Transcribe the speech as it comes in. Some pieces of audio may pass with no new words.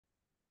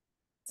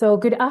So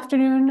good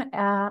afternoon,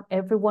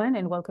 everyone,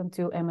 and welcome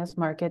to Emma's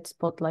Market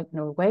Spotlight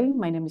Norway.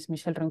 My name is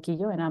Michelle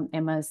Ronquillo, and I'm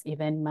Emma's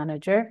event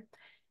manager.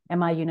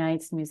 Emma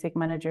unites music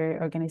manager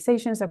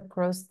organizations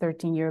across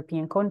 13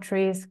 European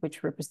countries,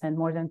 which represent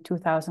more than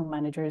 2,000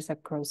 managers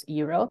across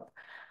Europe.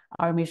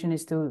 Our mission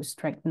is to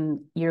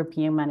strengthen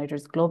European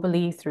managers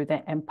globally through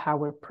the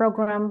Empower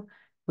program,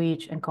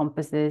 which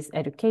encompasses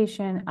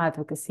education,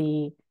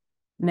 advocacy,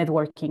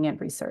 networking, and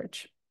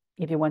research.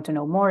 If you want to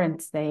know more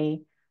and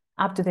stay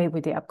up to date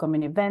with the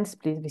upcoming events,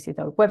 please visit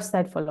our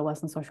website, follow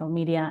us on social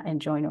media,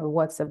 and join our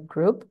WhatsApp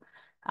group.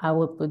 I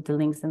will put the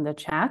links in the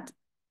chat.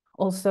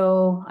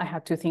 Also, I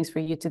have two things for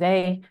you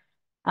today.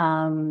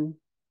 At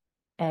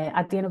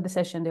the end of the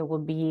session, there will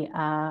be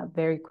a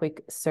very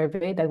quick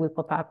survey that will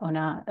pop up on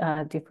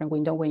a different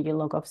window when you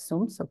log off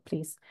Zoom. So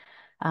please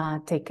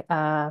take,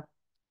 I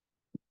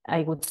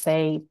would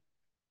say,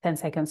 10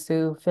 seconds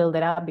to fill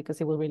that out because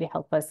it will really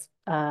help us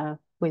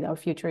with our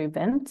future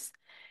events.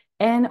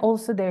 And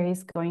also there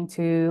is going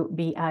to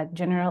be a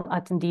general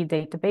attendee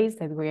database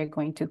that we are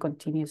going to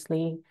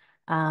continuously,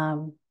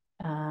 fill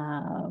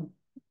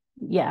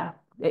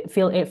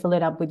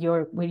it up with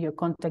your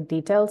contact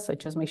details. So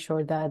just make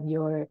sure that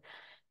your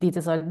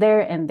details are there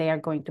and they are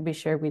going to be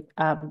shared with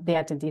the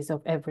attendees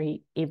of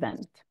every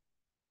event.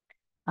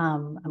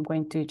 I'm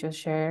going to just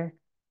share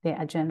the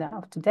agenda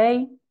of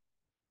today.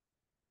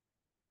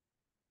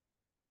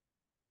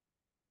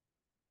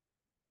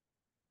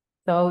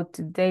 So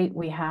today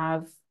we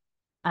have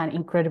an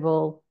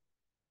incredible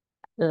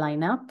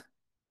lineup.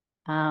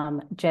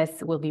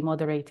 Jess will be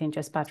moderating,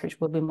 Jess Patridge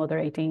will be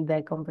moderating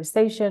the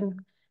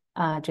conversation.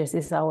 Jess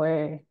is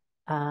our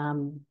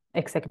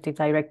executive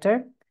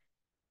director.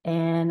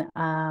 And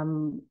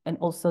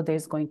also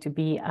there's going to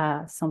be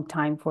some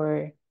time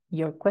for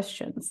your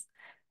questions.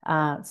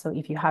 So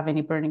if you have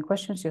any burning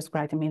questions, just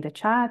write them in the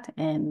chat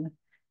and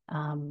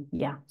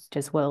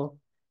Jess will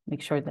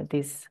make sure that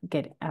these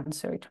get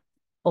answered.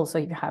 Also,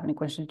 if you have any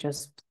questions,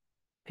 just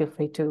feel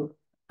free to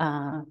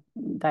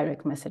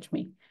direct message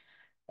me.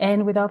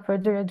 And without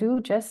further ado,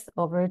 Jess,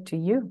 over to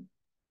you.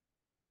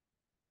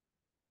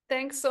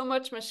 Thanks so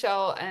much,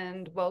 Michelle,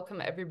 and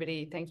welcome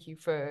everybody. Thank you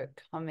for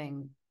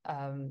coming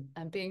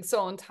and being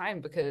so on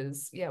time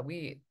because, yeah,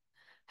 we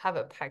have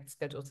a packed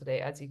schedule today,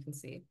 as you can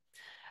see.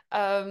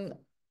 And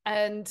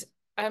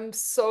I'm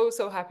so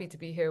happy to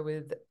be here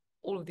with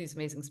all of these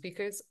amazing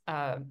speakers.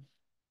 I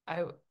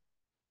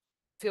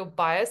feel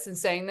biased in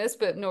saying this,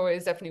 but Norway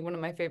is definitely one of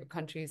my favorite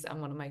countries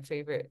and one of my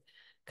favorite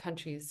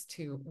countries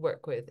to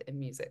work with in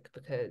music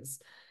because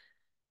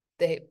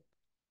they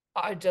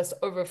are just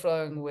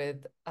overflowing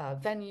with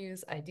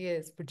venues,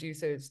 ideas,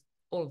 producers,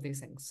 all of these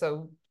things.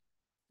 So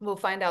we'll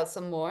find out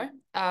some more.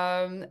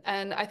 And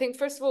I think,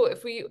 first of all,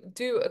 if we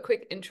do a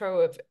quick intro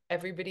of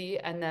everybody,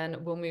 and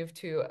then we'll move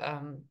to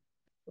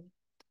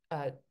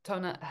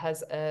Tona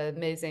has an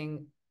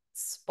amazing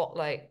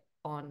spotlight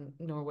on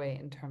Norway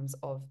in terms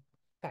of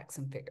facts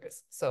and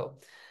figures. So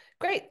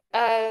great.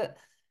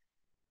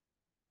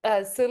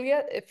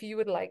 Silje, if you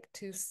would like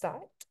to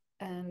start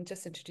and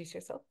just introduce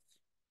yourself.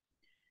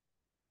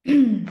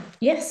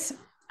 Yes.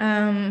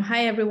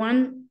 Hi,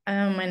 everyone.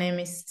 My name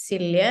is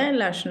Silje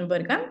Larsen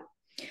Borgan.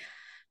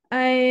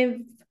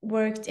 I've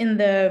worked in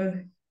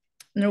the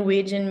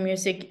Norwegian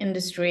music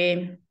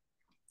industry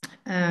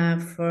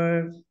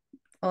for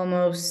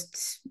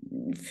almost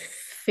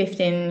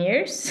 15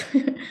 years.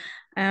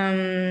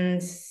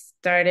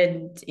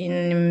 Started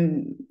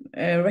in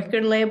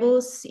record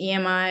labels,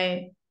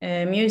 EMI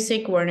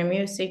Music, Warner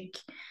Music,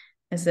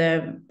 as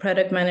a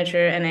product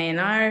manager and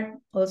A&R,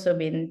 also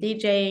been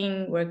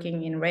DJing,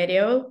 working in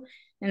radio.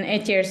 And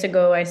 8 years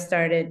ago, I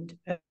started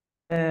a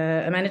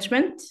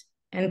management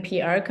and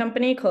PR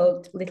company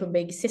called Little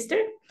Big Sister,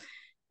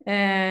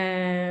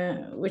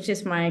 which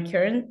is my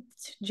current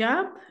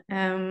job,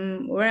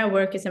 where I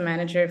work as a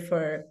manager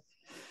for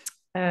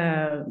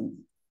 5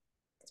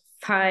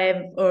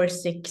 or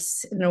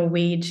 6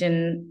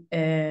 Norwegian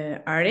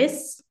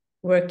artists,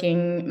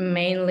 working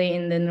mainly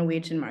in the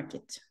Norwegian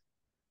market.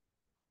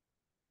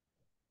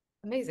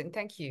 Amazing,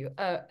 thank you.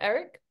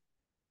 Erik?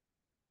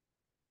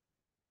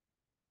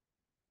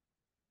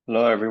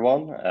 Hello,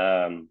 everyone.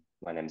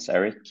 My name is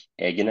Erik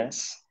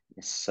Egenes.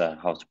 Is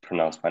how to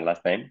pronounce my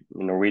last name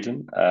in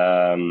Norwegian.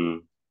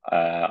 I'm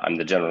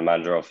the general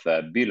manager of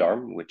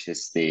Larm, which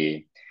is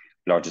the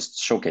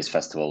largest showcase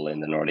festival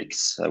in the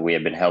Nordics. We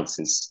have been held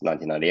since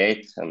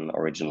 1998, and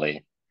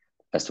originally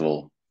the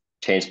festival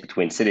changed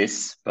between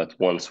cities, but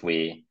once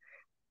then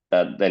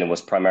it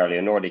was primarily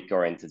a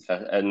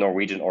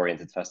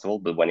Norwegian-oriented festival,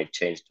 but when it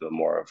changed to a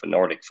more of a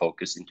Nordic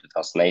focus in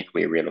 2008,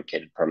 we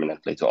relocated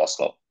permanently to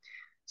Oslo.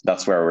 So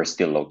that's where we're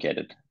still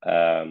located,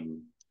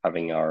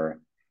 having our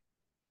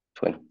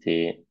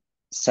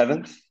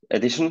 27th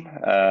edition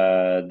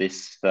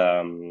this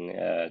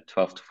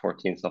 12th to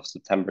 14th of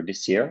September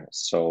this year.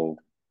 So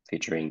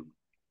featuring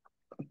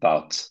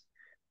about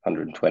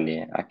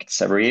 120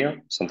 acts every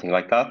year, something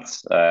like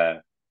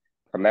that.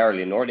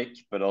 Primarily Nordic,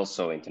 but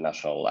also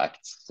international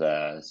acts.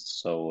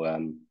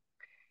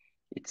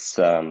 It's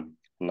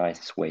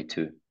nice way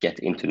to get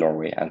into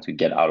Norway and to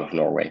get out of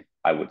Norway,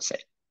 I would say.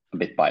 A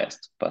bit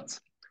biased, but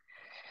that's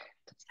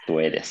the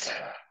way it is.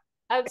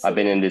 Absolutely. I've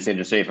been in this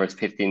industry for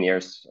 15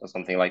 years or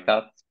something like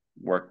that,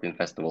 worked in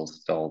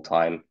festivals the whole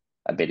time,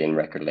 a bit in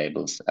record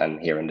labels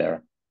and here and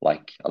there,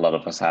 like a lot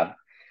of us have.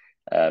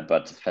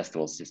 But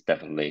festivals is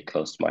definitely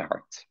close to my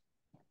heart.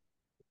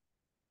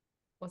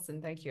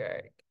 Awesome, thank you,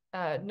 Erik.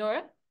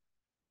 Nora?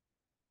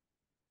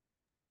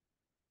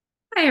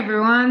 Hi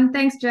everyone,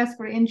 thanks Jess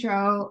for the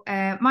intro.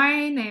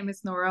 My name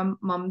is Nora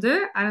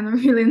Mamdu. I don't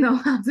really know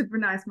how to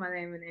pronounce my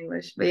name in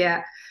English, but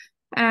yeah.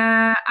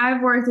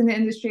 I've worked in the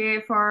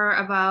industry for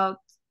about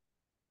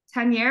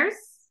 10 years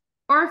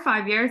or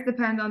 5 years,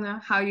 depending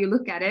on how you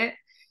look at it.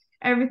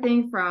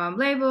 Everything from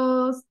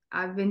labels,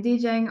 I've been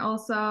DJing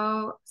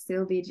also,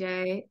 still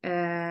DJ,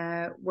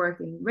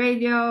 working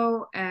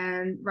radio,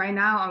 and right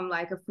now I'm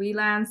like a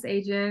freelance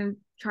agent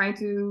trying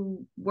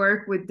to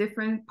work with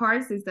different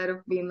parts instead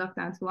of being locked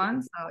down to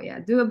one. So yeah,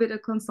 do a bit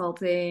of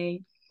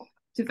consulting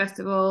to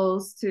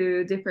festivals,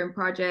 to different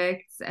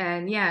projects,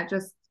 and yeah,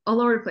 just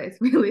all over the place,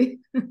 really.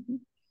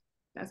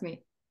 That's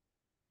me.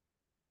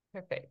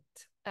 Perfect.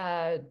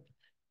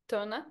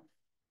 Tone?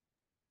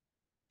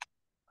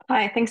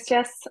 Hi, thanks,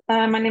 Jess.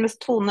 My name is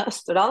Tone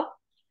Østerdal.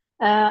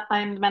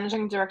 I'm the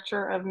managing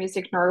director of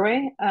Music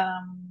Norway,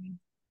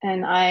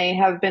 and I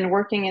have been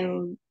working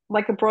in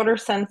like a broader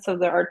sense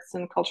of the arts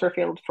and culture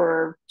field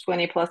for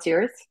 20 plus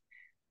years.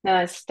 Then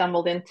I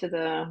stumbled into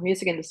the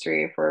music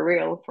industry for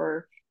real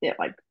for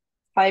like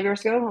 5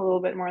 years ago, a little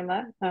bit more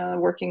than that,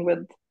 working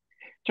with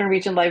the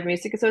Norwegian Live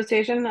Music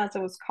Association, as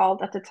it was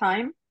called at the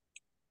time,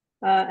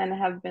 and I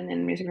have been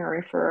in Music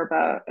Norway for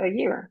about a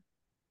year.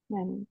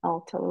 And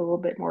I'll tell a little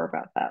bit more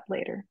about that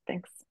later.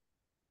 Thanks.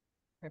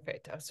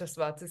 Perfect. I was just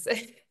about to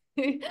say.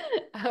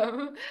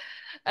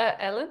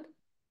 Erlend?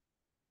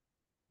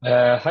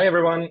 Hi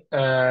everyone.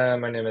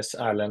 My name is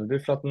Erlend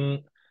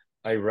Buflaten.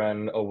 I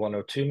ran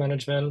O102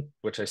 management,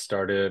 which I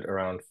started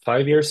around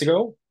 5 years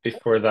ago.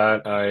 Before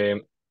that,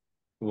 I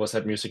was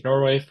at Music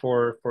Norway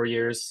for 4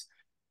 years,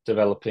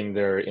 developing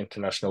their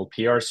international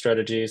PR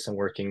strategies and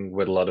working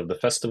with a lot of the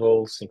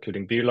festivals,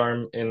 including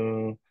Larm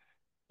in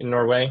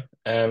Norway.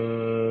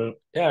 And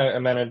yeah, I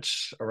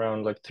manage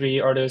around like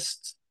 3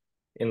 artists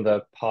in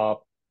the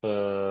pop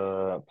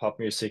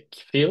music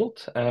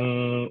field,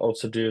 and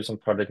also do some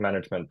project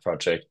management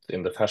project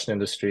in the fashion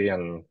industry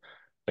and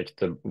like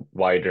the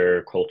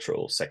wider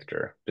cultural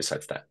sector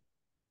besides that.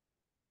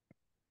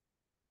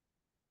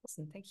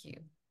 Awesome, thank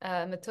you.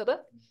 Mathilde?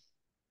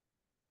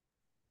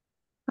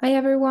 Hi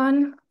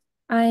everyone,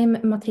 I'm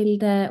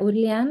Mathilde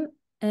Orlien.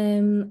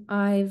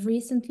 I've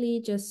recently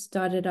just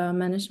started a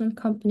management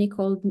company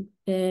called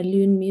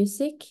Loon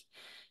Music,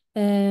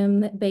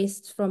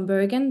 based from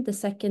Bergen, the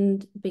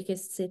second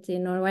biggest city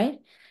in Norway,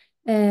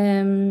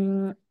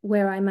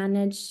 where I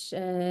manage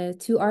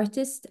 2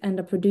 artists and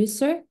a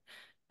producer,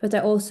 but I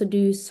also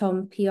do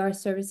some PR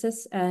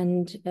services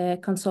and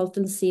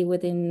consultancy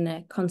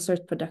within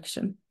concert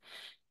production.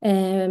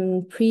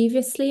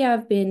 Previously,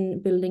 I've been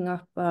building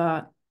up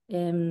a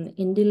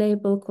indie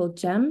label called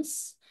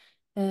Gems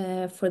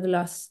for the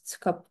last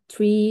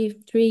three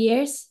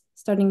years,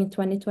 starting in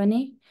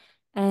 2020.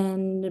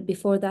 And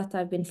before that,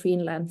 I've been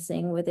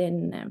freelancing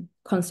within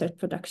concert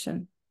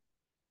production.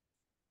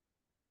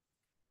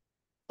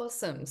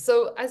 Awesome.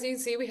 So as you can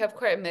see, we have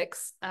quite a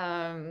mix,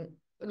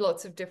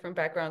 lots of different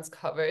backgrounds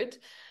covered.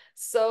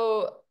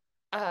 So,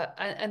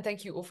 and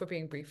thank you all for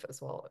being brief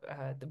as well.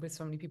 With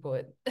so many people,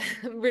 it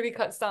really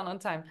cuts down on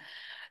time.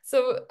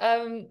 So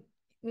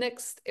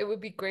next, it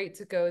would be great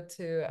to go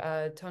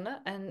to Tone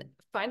and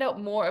find out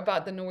more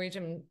about the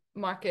Norwegian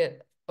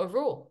market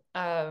overall,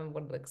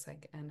 what it looks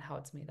like and how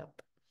it's made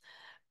up.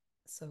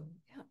 So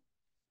yeah,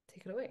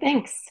 take it away.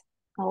 Thanks.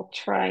 I'll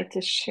try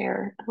to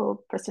share a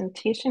little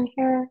presentation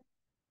here.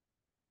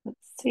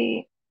 Let's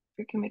see if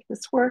we can make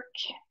this work.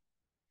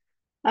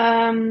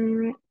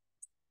 I'm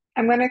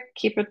gonna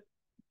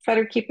try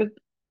to keep it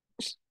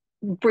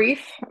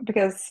brief,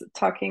 because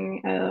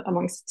talking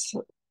amongst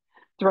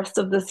the rest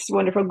of this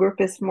wonderful group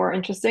is more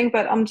interesting,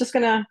 but I'm just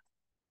gonna,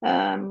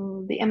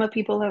 the Emma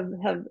people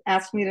have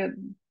asked me to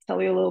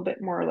tell you a little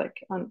bit more,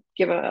 like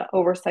give an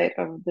oversight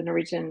of the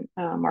Norwegian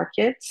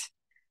market,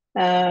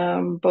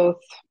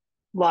 both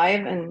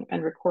live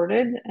and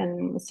recorded,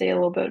 and say a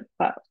little bit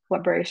about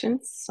collaborations.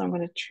 So I'm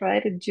going to try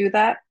to do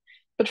that.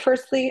 But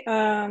firstly,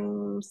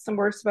 some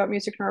words about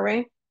Music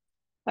Norway.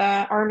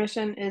 Our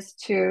mission is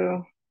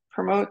to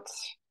promote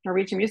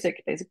Norwegian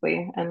music,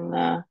 basically,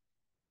 and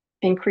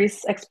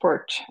increase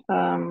export.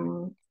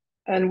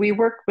 And we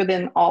work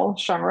within all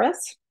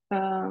genres.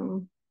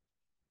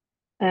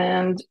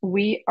 And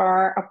we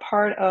are a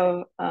part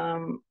of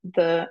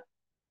the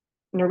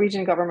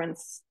Norwegian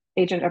government's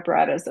agent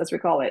apparatus, as we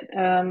call it.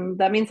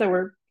 That means that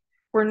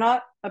we're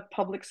not a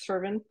public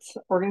servant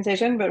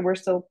organization, but we're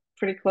still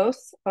pretty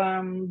close.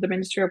 The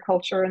Ministry of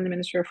Culture and the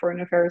Ministry of Foreign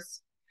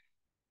Affairs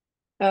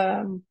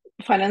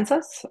finance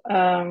us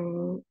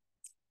 100%,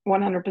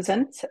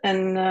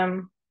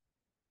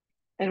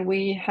 And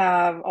we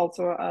have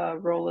also a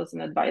role as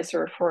an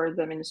advisor for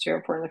the Ministry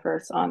of Foreign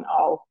Affairs on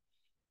all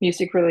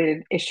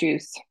music-related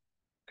issues.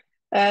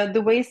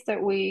 The ways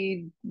that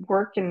we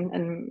work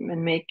and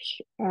make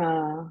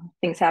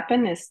things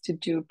happen is to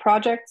do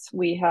projects.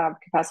 We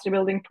have capacity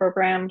building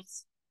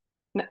programs,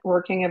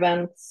 networking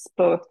events,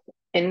 both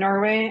in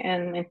Norway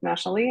and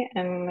internationally,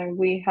 and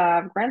we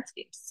have grant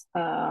schemes.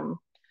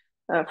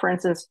 For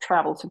instance,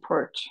 travel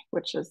support,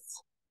 which is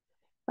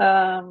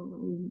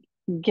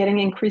getting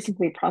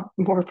increasingly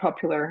more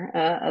popular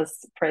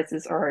as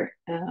prices are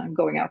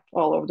going up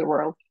all over the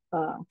world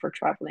for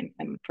traveling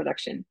and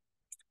production.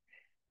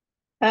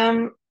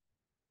 The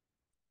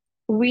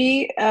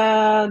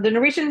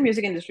Norwegian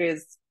music industry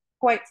is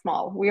quite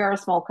small. We are a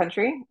small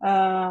country,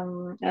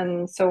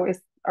 and so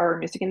is our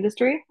music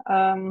industry.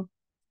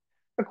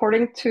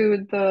 According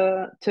to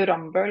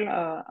Rambøll,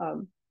 a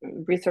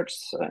research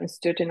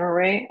institute in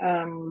Norway,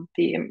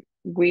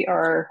 we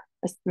are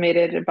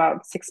estimated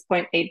about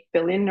 6.8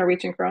 billion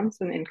Norwegian crowns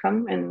in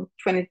income in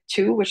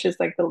 22, which is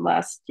like the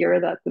last year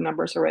that the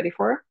numbers are ready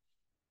for.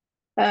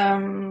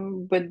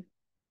 With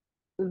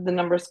the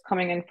numbers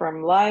coming in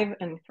from live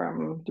and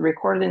from the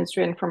recorded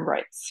industry and from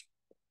rights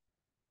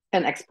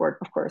and export,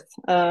 of course.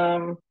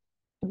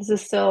 This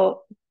is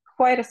still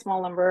quite a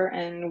small number,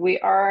 and we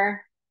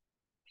are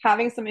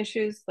having some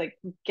issues like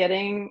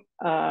getting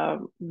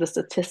the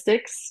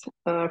statistics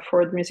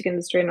for the music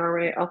industry in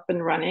Norway up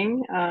and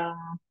running.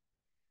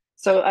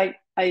 So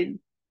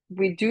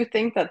we do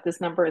think that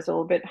this number is a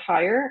little bit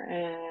higher,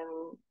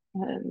 and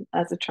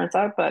as it turns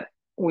out, but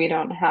we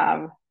don't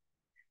have.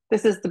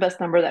 This is the best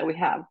number that we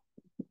have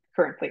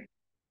currently.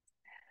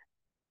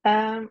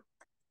 Talking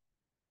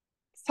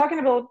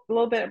about a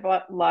little bit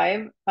about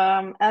live.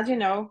 As you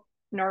know,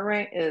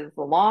 Norway is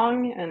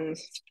long and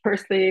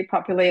sparsely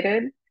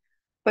populated,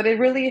 but it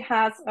really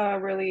has a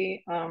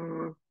really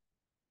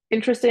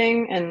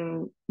interesting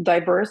and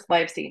diverse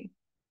live scene.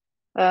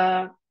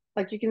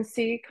 Like you can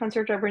see,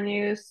 concert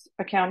revenues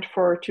account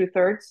for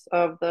 2/3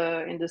 of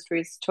the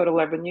industry's total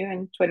revenue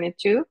in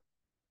 22.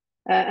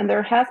 And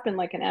there has been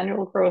like an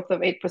annual growth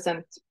of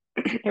 8%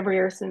 every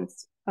year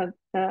since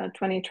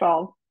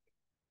 2012.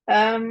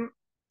 And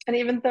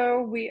even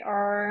though we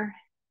are,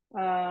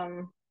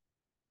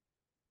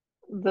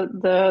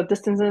 the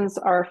distances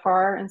are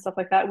far and stuff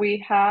like that, we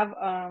have,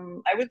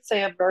 I would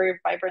say, a very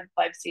vibrant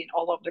live scene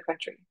all over the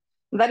country.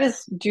 That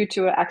is due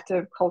to an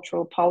active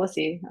cultural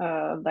policy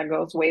that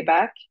goes way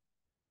back,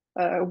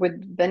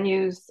 with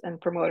venues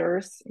and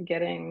promoters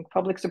getting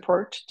public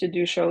support to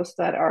do shows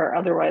that are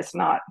otherwise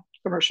not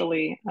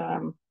commercially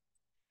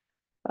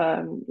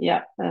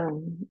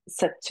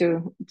set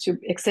to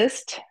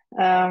exist.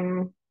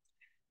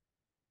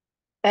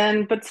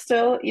 But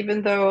still,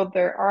 even though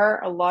there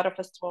are a lot of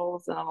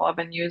festivals and a lot of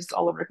venues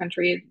all over the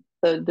country,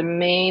 the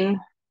main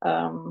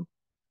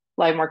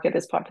live market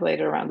is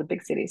populated around the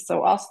big cities.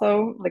 So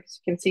Oslo, like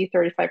you can see,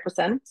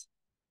 35%,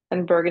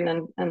 and Bergen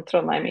and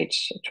Trondheim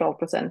each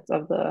 12%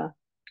 of the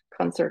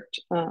concert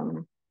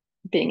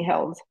being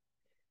held.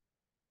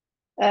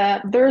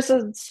 There's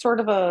a sort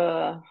of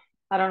a,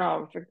 I don't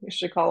know if we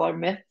should call it a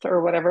myth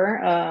or whatever,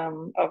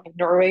 of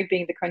Norway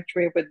being the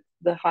country with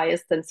the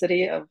highest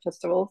density of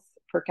festivals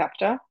per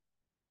capita.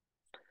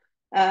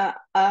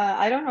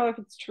 I don't know if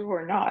it's true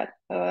or not.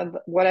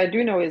 What I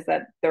do know is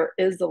that there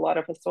is a lot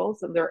of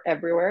festivals and they're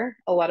everywhere.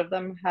 A lot of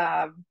them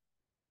have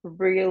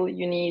real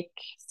unique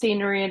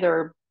scenery.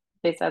 They're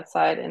based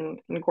outside in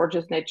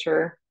gorgeous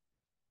nature,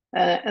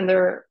 and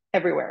they're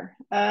everywhere.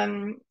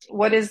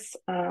 What is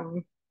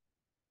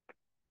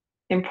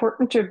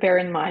important to bear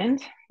in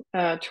mind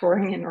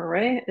touring in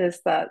Norway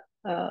is that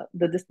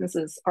the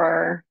distances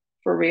are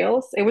for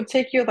reals. It would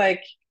take you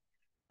like,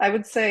 I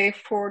would say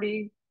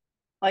 30,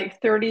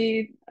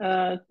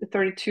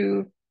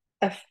 32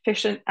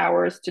 efficient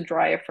hours to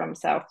drive from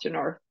south to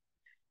north.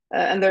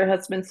 And there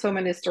has been so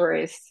many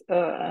stories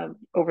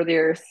over the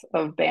years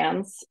of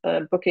bands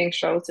booking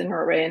shows in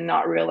Norway and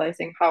not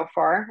realizing how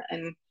far,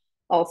 and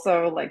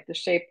also like the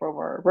shape of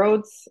our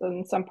roads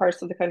in some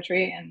parts of the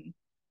country, and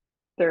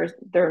there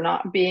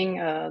not being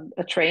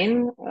a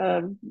train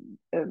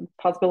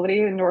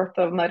possibility north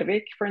of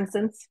Narvik, for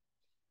instance.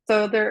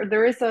 So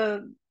there is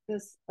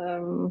this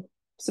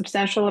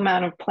substantial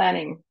amount of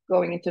planning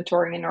going into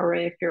touring in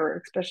Norway,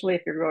 especially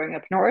if you're going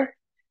up north,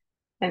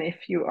 and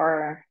if you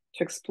are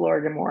to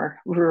explore the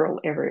more rural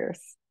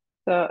areas.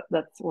 So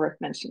that's worth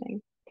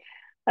mentioning.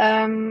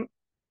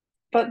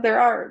 But there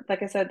are,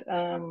 like I said,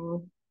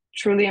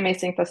 truly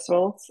amazing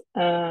festivals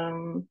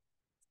that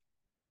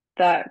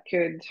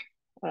could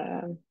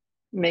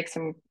make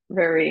some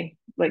very,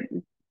 like,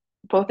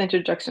 both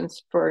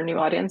introductions for new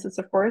audiences,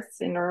 of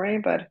course, in Norway,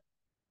 but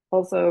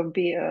also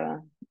be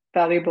a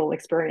valuable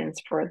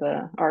experience for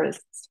the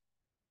artists.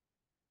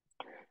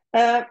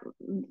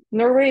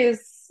 Norway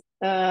is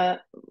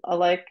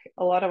like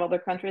a lot of other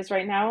countries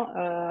right now.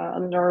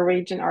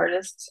 Norwegian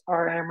artists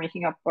are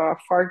making up a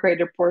far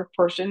greater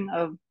portion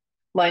of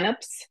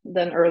lineups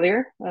than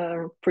earlier,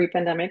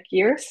 pre-pandemic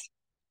years.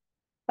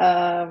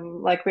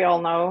 Like we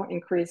all know,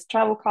 increased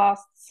travel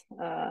costs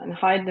and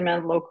high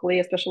demand locally,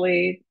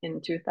 especially in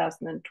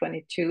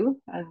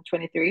 2022 and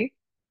 23,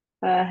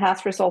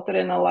 has resulted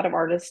in a lot of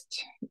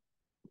artists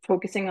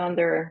focusing on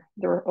their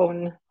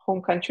own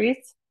home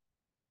countries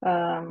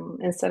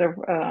instead of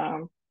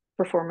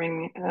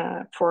performing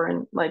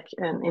foreign, like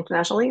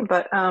internationally.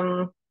 But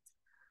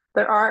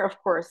there are, of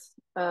course,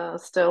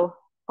 still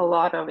a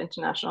lot of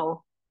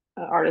international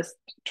artists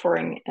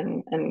touring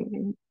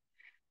and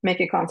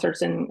making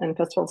concerts in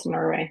festivals in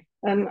Norway.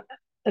 And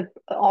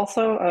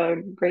also a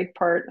great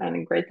part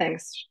and great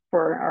thanks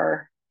for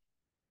our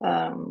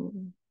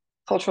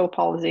cultural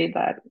policy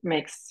that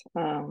makes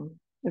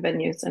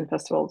venues and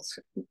festivals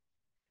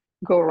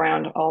go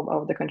around all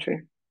over the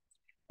country.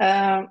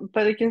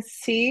 But you can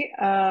see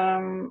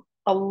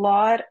a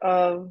lot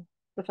of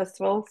the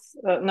festivals,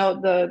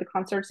 the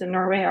concerts in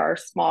Norway are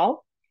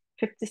small.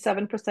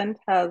 57%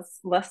 has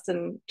less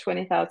than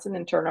 20,000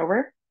 in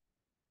turnover,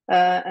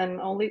 and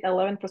only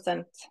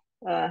 11%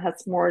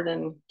 has more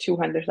than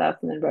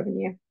 200,000 in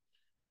revenue.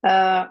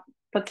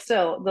 But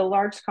still, the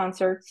large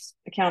concerts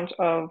account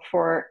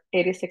for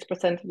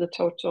 86% of the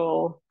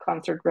total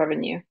concert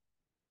revenue.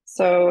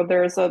 So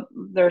there's a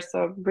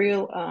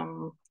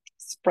real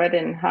spread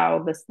in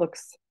how this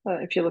looks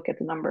if you look at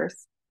the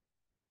numbers.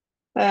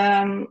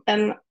 And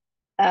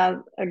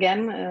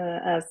again,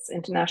 as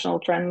international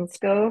trends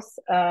goes,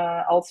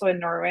 also in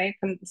Norway,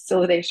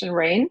 consolidation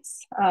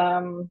reigns.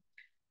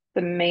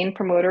 The main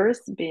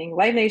promoters being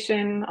Live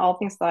Nation, All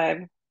Things Live,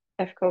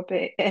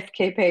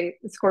 FKP,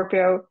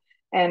 Scorpio,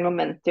 and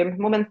Momentum.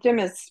 Momentum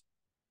is,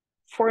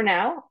 for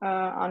now,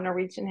 on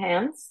Norwegian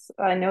hands.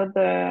 I know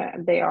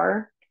they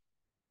are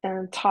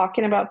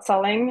talking about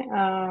selling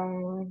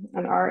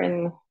and are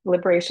in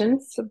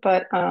deliberations,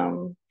 but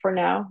for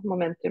now,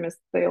 Momentum is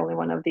the only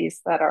one of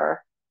these that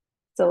are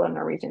still a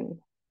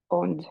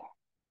Norwegian-owned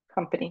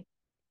company.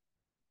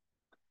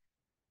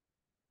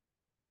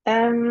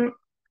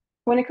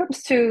 When it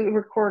comes to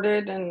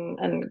recorded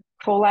and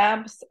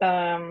collabs,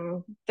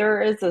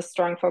 there is a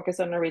strong focus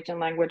on Norwegian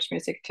language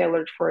music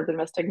tailored for the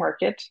domestic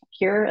market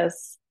here,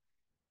 as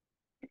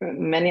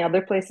many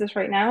other places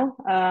right now.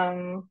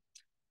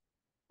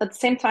 At the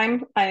same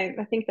time,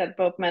 I think that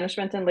both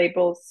management and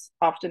labels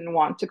often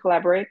want to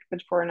collaborate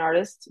with foreign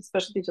artists,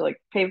 especially to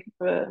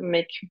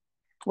make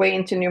way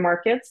into new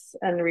markets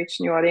and reach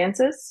new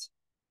audiences.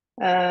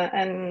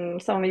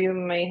 And some of you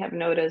may have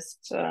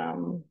noticed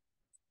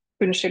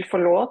Unnskyld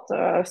forlåt,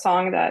 a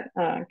song that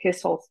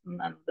Chris Holsten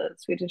and the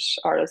Swedish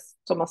artist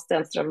Thomas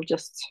Stenström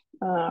just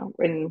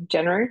in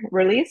January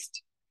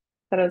released,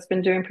 that has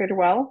been doing pretty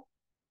well.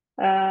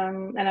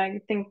 And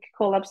I think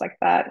collabs like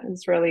that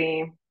is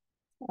really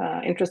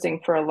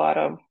interesting for a lot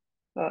of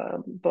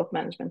both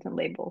management and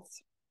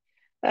labels.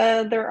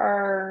 There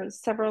are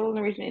several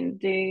Norwegian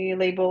indie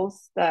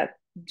labels that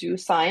do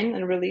sign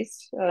and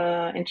release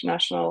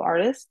international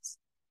artists.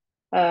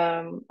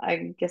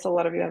 I guess a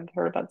lot of you have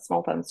heard about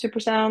Small Town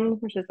Supersound,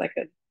 which is like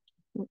a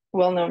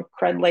well-known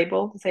cred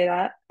label, to say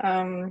that.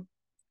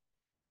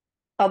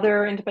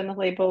 Other independent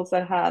labels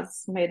that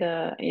has made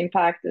an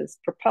impact is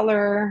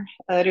Propeller,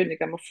 Rune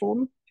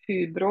Grammofon,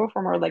 Hubro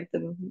for more like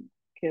the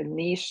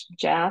niche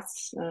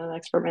jazz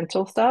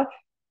experimental stuff,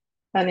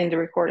 and indie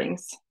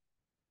recordings.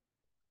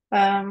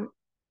 And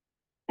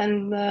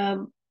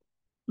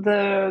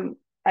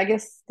I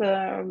guess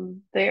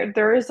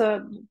there is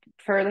a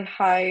fairly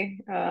high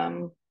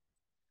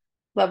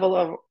level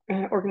of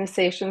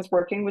organizations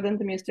working within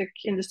the music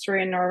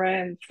industry in Norway,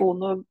 and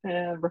Fono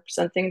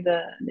representing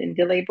the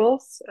indie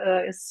labels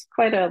is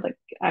quite a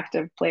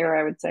active player,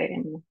 I would say,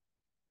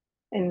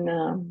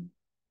 in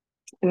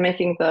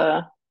making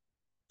the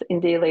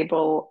indie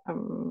label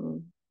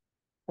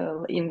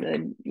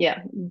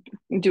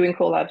doing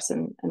collabs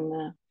and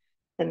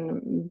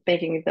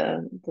making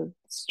the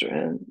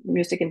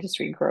music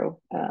industry grow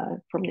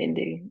from the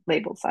indie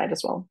label side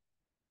as well.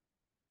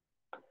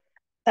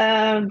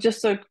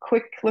 Just a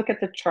quick look at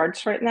the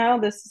charts right now.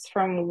 This is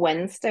from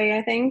Wednesday,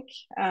 I think.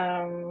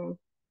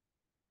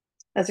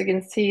 As you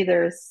can see,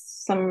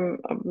 there's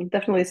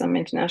definitely some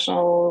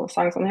international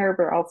songs on here,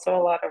 but also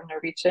a lot of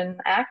Norwegian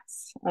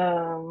acts.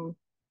 So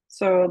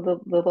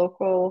the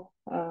local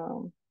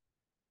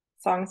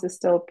songs is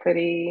still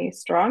pretty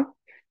strong.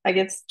 I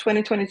guess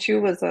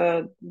 2022 was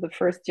the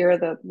first year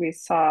that we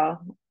saw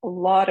a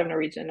lot of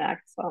Norwegian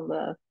acts on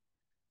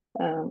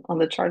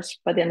the charts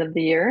by the end of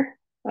the year.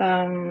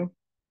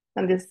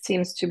 And this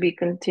seems to be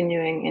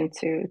continuing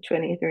into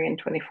 23 and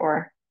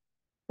 24.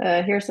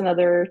 Here's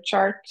another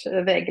chart,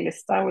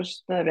 VG-lista,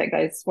 which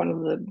VG is one of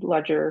the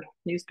larger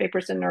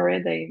newspapers in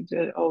Norway. They do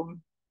their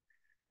own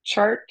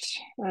chart.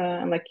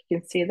 And like you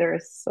can see,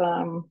 there's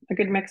a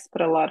good mix,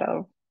 but a lot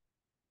of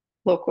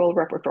local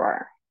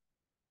repertoire.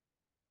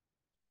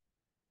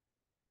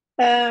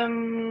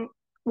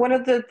 One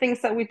of the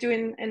things that we do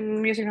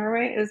in Music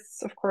Norway is,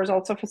 of course,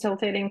 also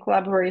facilitating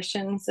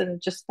collaborations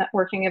and just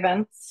networking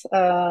events.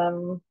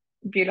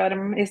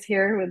 Larm is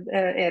here with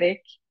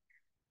Erik.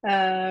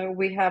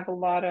 We have a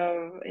lot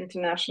of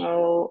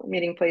international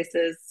meeting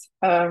places.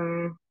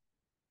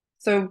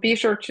 So be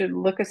sure to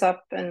look us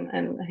up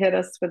and hit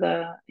us with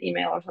an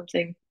email or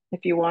something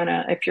if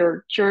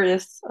you're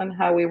curious on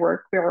how we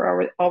work. We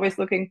are always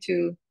looking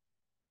to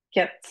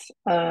get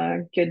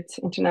good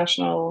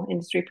international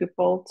industry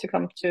people to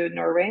come to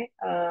Norway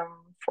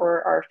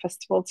for our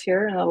festivals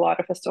here. And a lot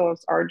of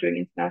festivals are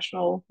doing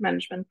international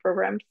management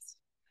programs.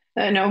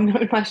 No,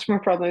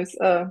 management programs.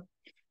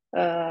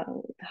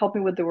 Help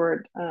me with the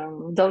word,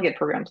 delegate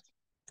programs.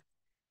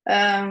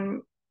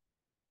 And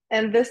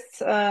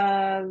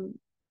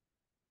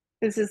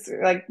this is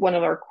like one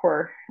of our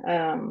core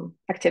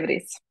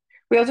activities.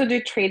 We also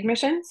do trade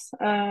missions,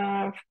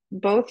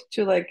 both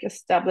to like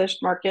established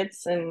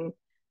markets and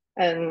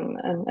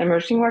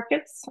emerging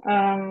markets.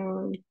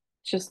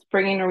 Just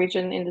bringing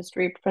Norwegian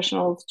industry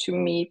professionals to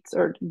meet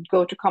or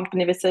go to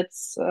company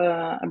visits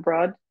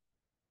abroad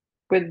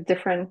with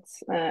different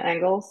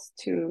angles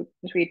to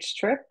each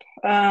trip.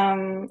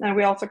 And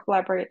we also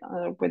collaborate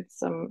with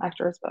some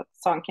actors about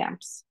song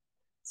camps.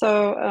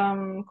 So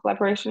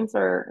collaborations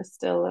are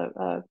still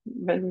a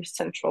very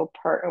central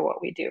part of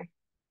what we do.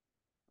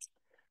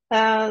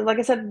 Like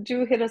I said,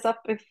 do hit us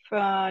up if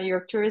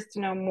you're curious to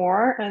know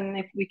more and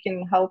if we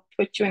can help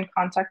put you in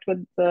contact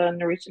with the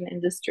Norwegian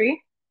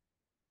industry.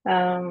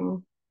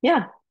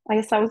 Yeah, I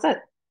guess that was it.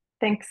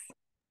 Thanks.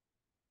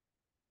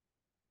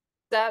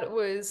 That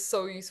was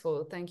so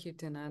useful. Thank you,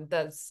 Tina.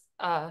 That's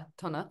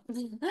Tonna.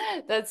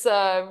 That's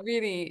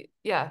really,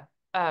 yeah,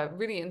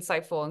 really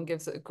insightful and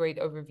gives a great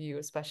overview,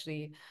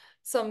 especially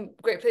some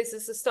great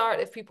places to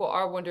start if people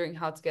are wondering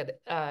how to get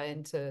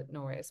into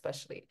Norway,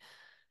 especially.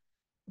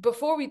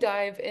 Before we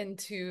dive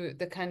into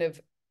the kind of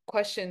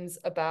questions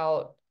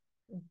about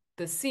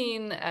the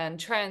scene and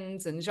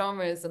trends and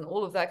genres and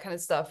all of that kind of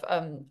stuff,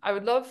 I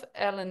would love,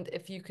 Erlend,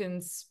 if you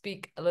can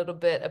speak a little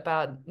bit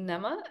about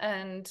Nemaa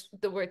and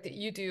the work that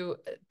you do,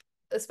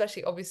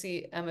 especially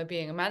obviously Nemaa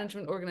being a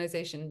management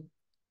organization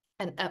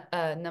and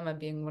Nemaa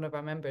being one of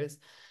our members.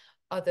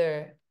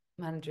 Other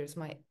managers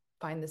might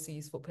find this a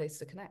useful place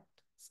to connect.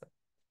 So.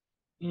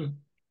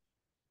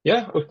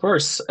 Yeah, of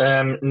course.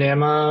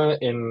 Nemaa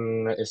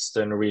is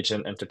the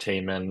Norwegian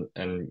Entertainment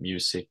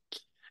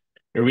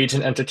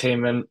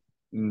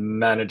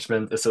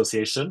Management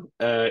Association.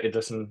 It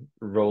doesn't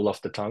roll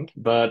off the tongue,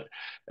 but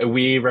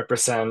we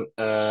represent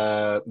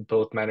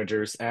both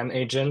managers and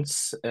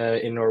agents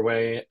in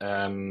Norway,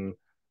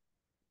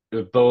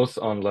 both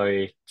on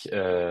like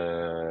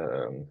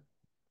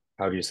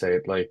how do you say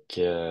it, like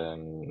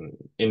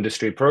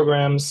industry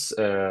programs,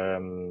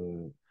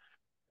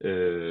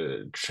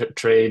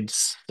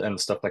 trades and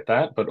stuff like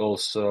that, but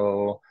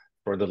also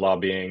for the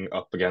lobbying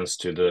up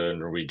against to the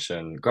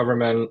Norwegian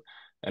government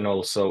and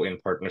also in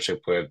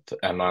partnership with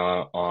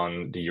Nemaa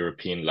on the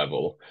European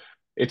level.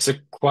 It's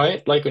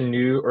quite like a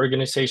new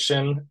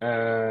organization,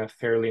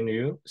 fairly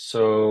new,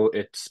 so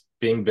it's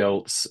being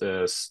built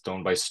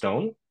stone by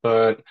stone,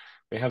 but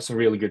we have some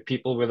really good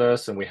people with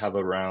us and we have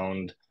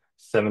around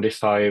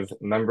 75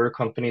 member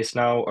companies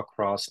now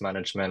across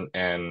management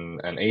and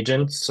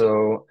agents.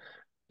 So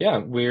yeah,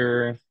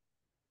 we're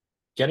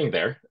getting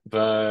there,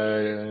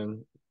 but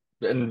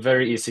and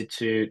very easy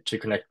to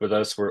connect with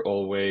us. We're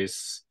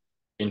always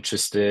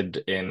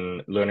interested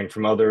in learning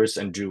from others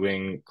and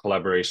doing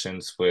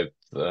collaborations with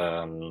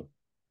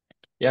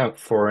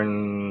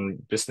foreign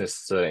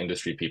business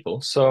industry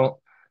people. So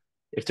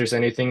if there's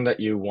anything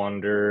that you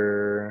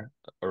wonder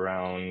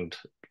around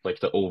like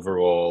the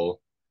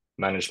overall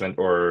management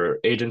or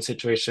agent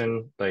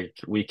situation, like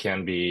we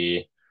can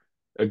be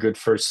a good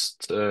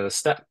first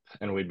step,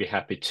 and we'd be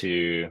happy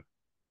to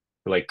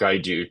like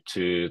guide you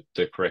to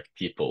the correct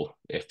people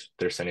if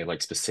there's any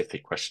like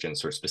specific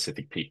questions or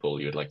specific people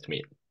you'd like to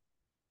meet.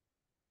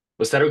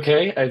 Was that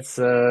okay? It's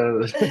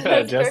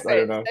That's just, perfect. I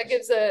don't know. That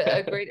gives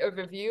a great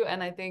overview,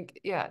 and I think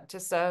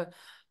just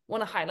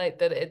want to highlight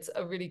that it's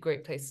a really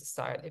great place to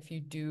start if you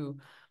do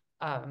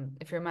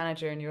if you're a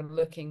manager and you're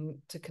looking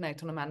to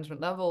connect on a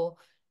management level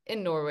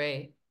in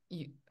Norway.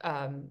 You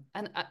and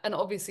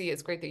obviously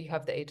it's great that you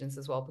have the agents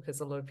as well, because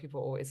a lot of people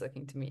are always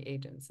looking to meet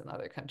agents in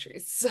other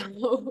countries.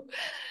 So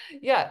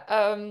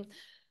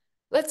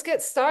let's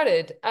get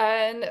started.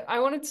 And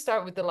I wanted to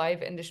start with the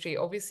live industry.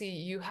 Obviously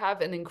you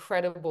have an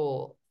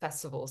incredible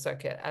festival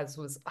circuit, as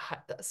was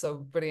so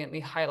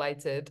brilliantly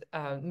highlighted,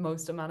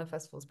 most amount of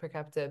festivals per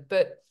capita,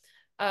 but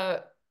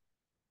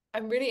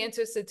I'm really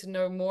interested to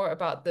know more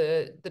about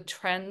the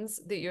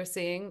trends that you're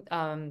seeing.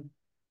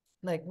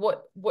 Like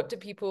what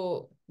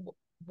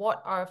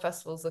are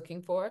festivals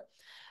looking for,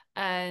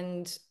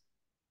 and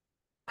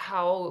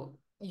how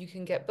you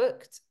can get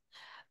booked.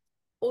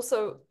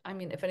 Also, I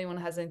mean, if anyone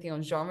has anything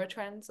on genre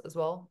trends as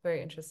well,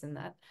 very interested in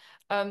that.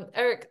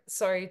 Erik,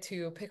 sorry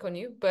to pick on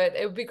you, but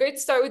it would be great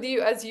to start with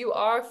you, as you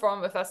are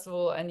from a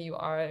festival and you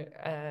are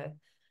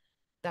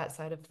that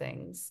side of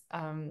things.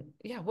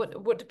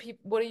 What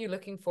are you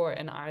looking for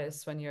in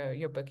artists when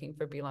you're booking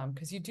for Larm?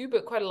 Because you do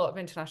book quite a lot of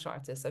international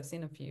artists. I've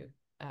seen a few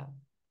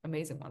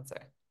amazing ones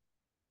there.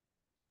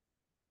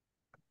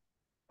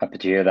 Happy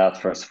to hear that,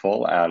 first of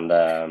all. And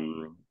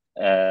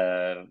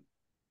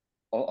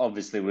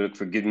obviously we look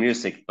for good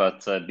music,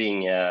 but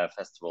being a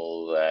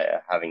festival,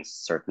 having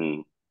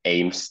certain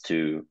aims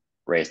to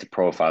raise the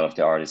profile of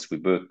the artists we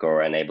book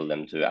or enable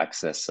them to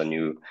access a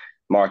new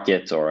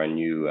market or a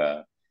new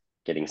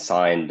getting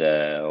signed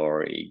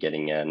or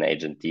getting an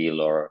agent deal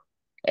or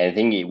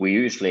anything, we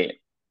usually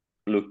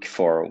look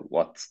for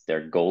what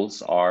their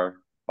goals are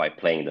by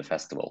playing the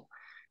festival.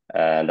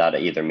 And that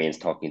either means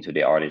talking to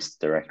the artists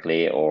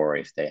directly, or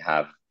if they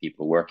have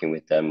people working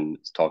with them,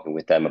 talking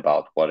with them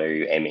about what are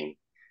you aiming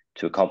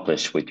to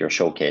accomplish with your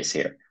showcase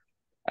here.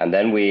 And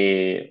then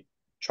we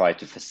try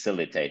to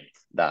facilitate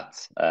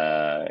that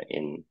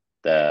in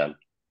the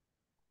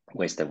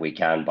ways that we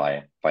can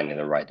by finding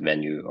the right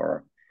venue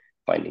or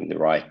finding the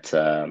right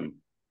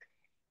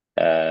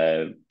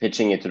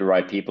pitching it to the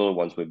right people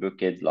once we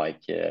book it,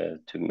 like to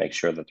make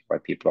sure that the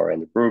right people are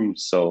in the room.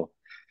 So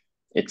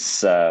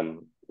it's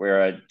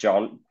we're a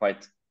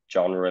quite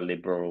genre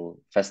liberal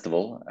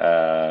festival,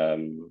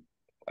 and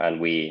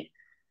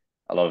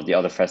a lot of the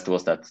other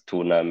festivals that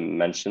Tone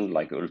mentioned,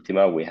 like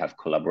Ultima, we have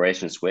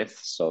collaborations with,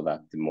 so that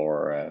the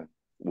more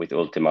with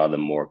Ultima, the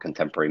more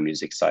contemporary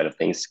music side of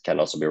things can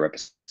also be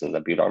represented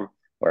at Bylarm,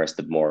 whereas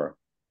the more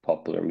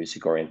popular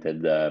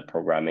music-oriented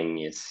programming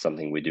is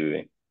something we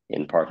do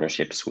in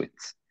partnerships with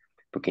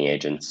booking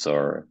agents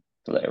or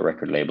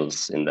record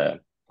labels in the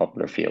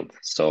popular field.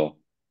 So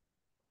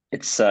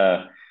it's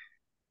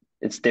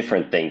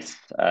different things,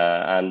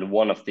 and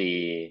one of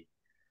the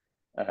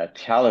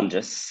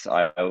challenges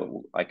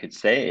I could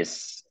say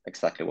is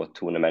exactly what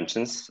Tone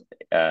mentions,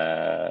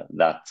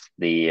 that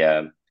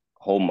the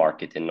home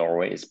market in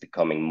Norway is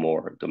becoming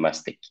more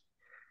domestic.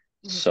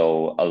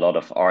 So a lot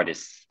of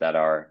artists that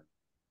are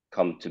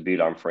come to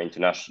Bylarm for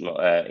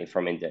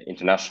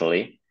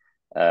internationally,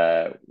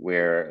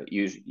 where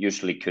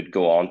usually could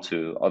go on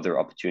to other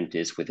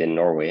opportunities within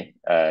Norway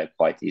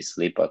quite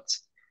easily, but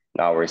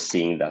now we're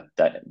seeing that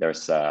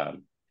there's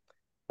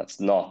that's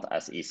not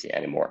as easy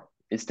anymore.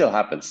 It still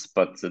happens,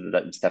 but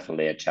it's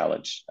definitely a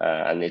challenge,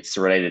 and it's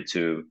related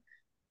to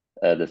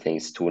the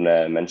things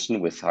Tone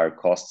mentioned with higher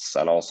costs,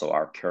 and also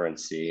our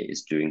currency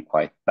is doing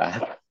quite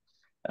bad.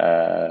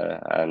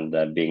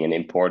 And being an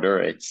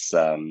importer, it's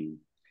and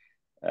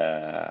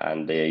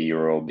the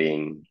euro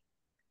being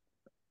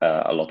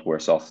a lot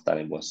worse off than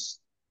it was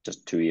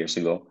just 2 years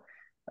ago,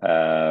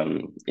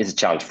 is a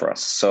challenge for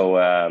us. So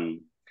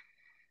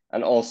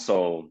and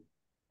also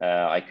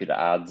I could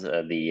add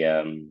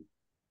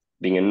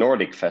being a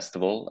Nordic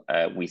festival,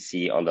 we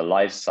see on the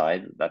live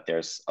side that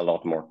there's a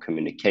lot more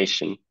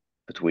communication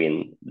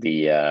between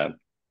the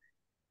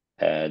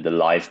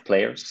live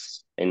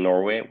players in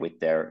Norway with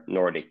their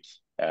Nordic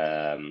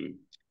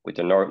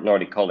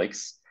Nordic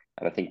colleagues,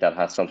 and I think that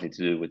has something to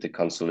do with the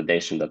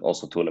consolidation that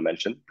also Tone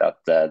mentioned, that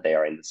they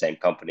are in the same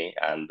company,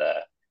 and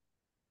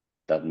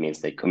that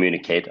means they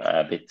communicate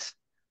a bit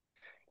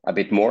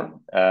more.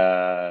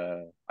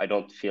 I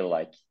don't feel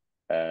like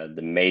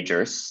the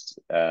majors,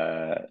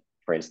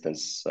 for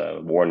instance,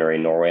 Warner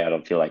in Norway, I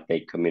don't feel like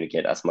they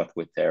communicate as much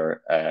with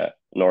their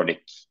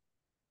Nordic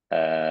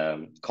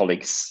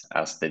colleagues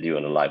as they do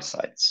on the live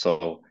side.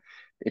 So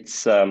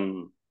it's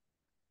a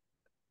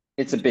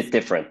bit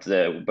different,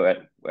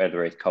 but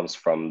whether it comes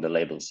from the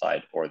label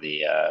side or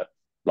the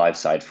live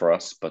side for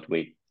us, but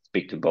we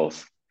speak to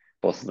both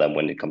of them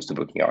when it comes to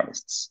booking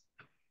artists.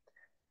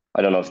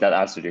 I don't know if that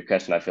answered your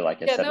question. I feel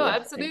like I said no,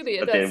 absolutely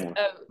it does.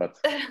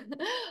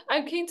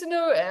 I'm keen to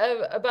know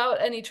about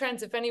any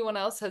trends, if anyone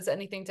else has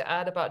anything to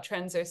add about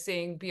trends they're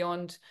seeing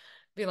beyond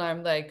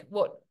Bylarm, like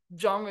what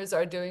genres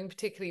are doing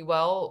particularly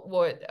well,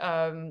 what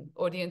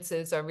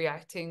audiences are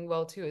reacting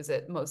well to. Is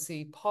it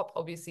mostly pop?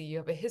 Obviously you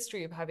have a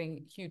history of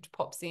having huge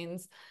pop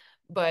scenes,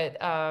 but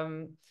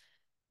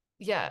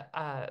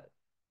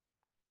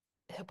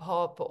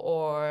hip-hop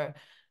or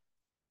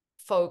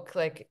folk,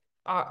 like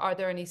are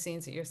there any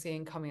scenes that you're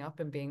seeing coming up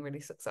and being really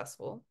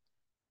successful?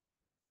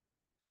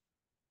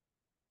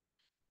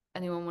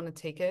 Anyone want to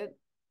take it?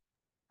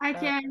 I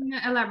can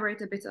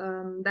elaborate a bit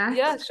on that.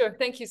 Yeah, sure.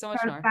 Thank you so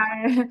much, Nora.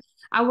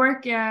 I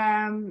work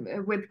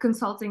with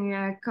consulting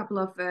a couple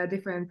of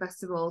different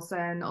festivals,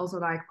 and also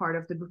like part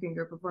of the booking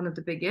group of one of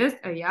the biggest,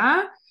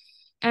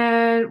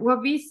 And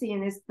what we've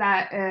seen is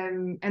that,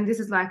 and this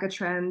is like a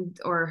trend,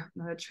 or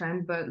not a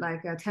trend, but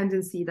like a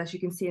tendency that you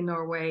can see in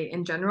Norway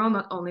in general,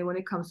 not only when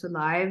it comes to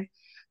live,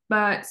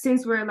 but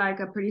since we're like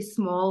a pretty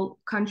small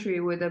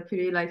country with a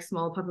pretty like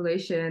small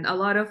population, a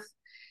lot of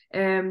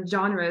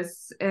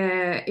genres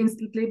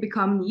instantly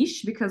become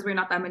niche because we're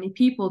not that many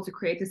people to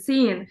create a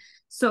scene.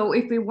 So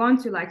if we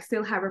want to like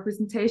still have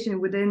representation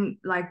within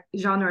like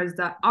genres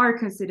that are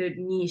considered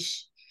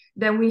niche,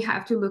 then we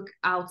have to look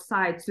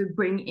outside to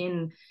bring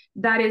in.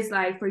 That is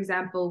like, for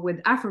example, with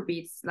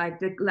Afrobeats, like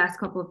the last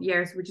couple of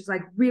years, which is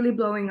like really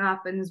blowing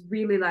up and is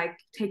really like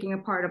taking a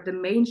part of the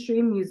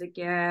mainstream music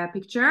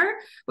picture.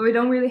 But we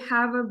don't really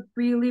have a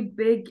really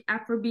big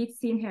Afrobeat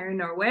scene here in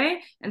Norway,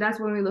 and that's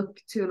when we look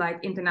to like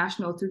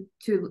international to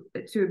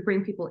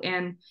bring people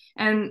in.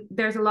 And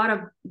there's a lot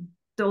of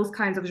those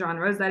kinds of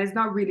genres that is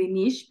not really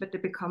niche, but they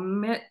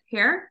become it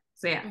here.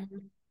 So yeah.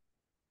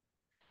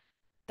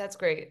 That's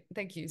great.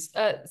 Thank you.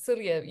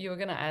 Silje, you were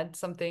going to add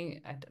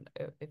something. I don't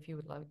know if you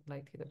would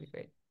like to, that'd be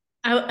great.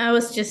 I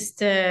was just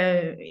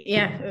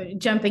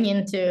jumping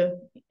into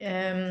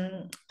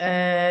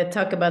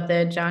talk about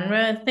the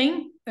genre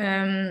thing.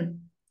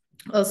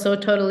 Also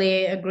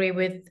totally agree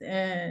with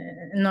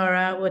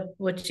Nora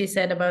what she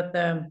said about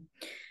the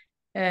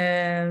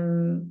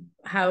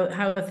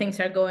how things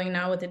are going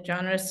now with the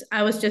genres.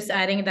 I was just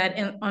adding that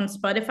on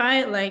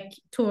Spotify, like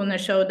Tone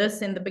showed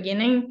us in the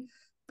beginning.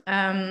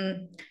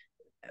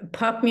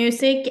 Pop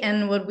music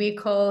and what we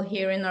call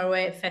here in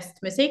Norway fest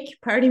music,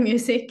 party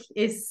music,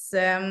 is you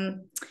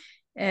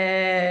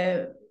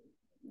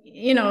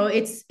know,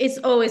 it's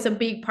always a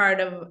big part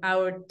of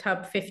our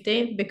top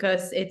 50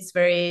 because it's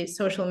very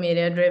social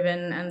media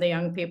driven, and the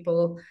young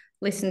people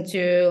listen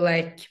to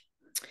like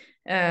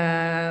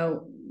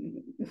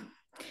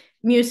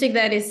music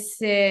that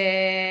is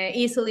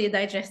easily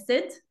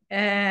digested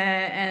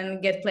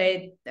and get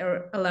played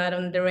a lot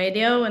on the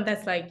radio, and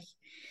that's like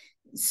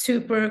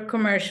super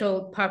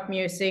commercial pop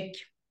music.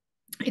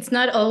 It's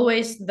not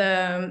always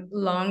the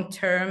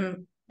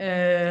long-term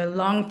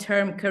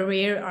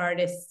career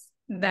artists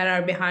that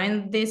are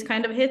behind these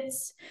kind of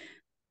hits,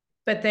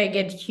 but they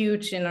get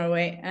huge in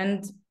Norway.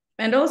 And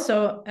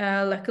also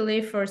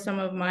luckily for some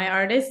of my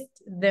artists,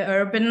 the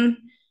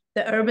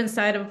urban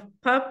side of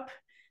pop,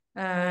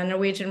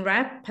 Norwegian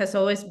rap has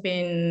always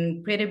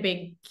been pretty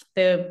big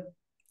the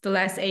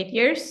last 8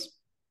 years.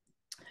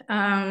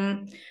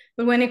 But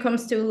when it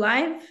comes to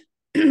live,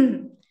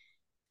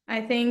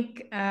 I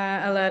think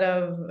a lot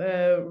of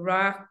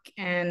rock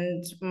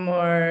and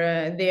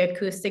more the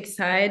acoustic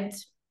side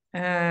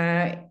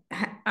are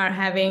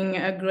having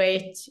a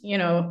great, you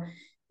know,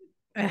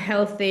 a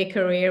healthy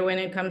career when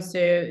it comes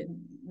to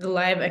the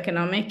live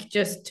economic,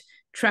 just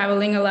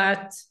traveling a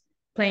lot,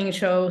 playing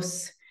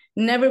shows,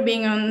 never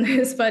being on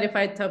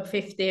Spotify top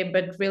 50,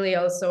 but really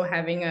also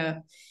having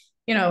a,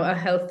 you know, a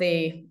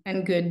healthy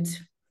and good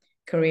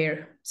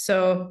career.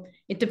 So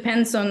it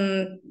depends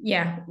on,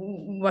 yeah,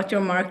 what your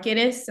market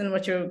is and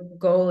what your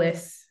goal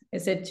is.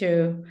 Is it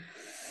to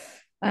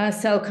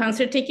sell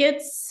concert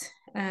tickets,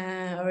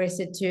 or is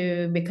it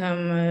to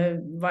become a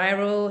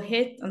viral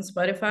hit on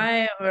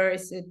Spotify, or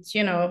is it,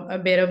 you know, a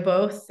bit of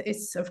both?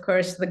 It's of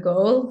course the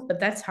goal, but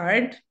that's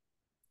hard. It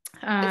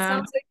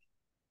sounds like,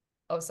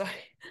 oh, sorry.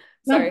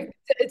 No. Sorry.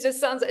 It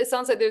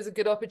sounds like there's a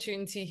good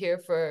opportunity here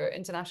for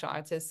international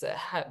artists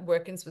that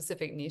work in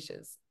specific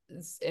niches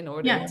in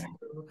order to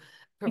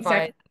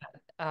provide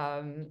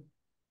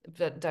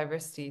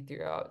diversity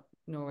throughout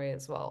Norway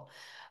as well.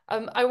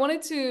 I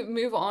wanted to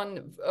move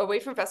on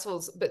away from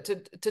festivals, but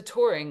to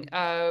touring.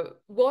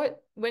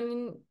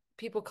 When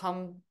people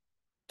come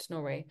to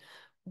Norway,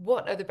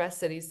 what are the best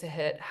cities to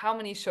hit? How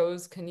many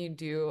shows can you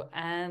do?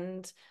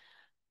 And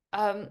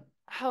how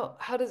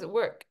does it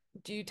work?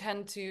 Do you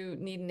tend to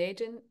need an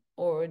agent,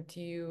 or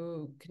can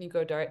you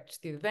go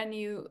direct to the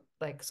venue?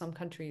 Like some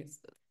countries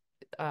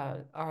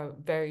are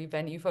very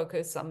venue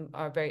focused, some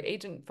are very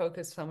agent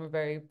focused, some are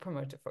very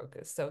promoter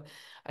focused. So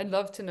I'd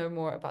love to know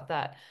more about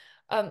that.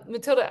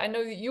 Mathilde, I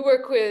know you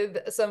work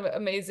with some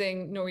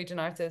amazing Norwegian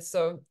artists.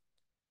 So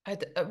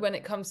when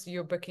it comes to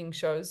your booking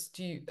shows,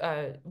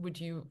 would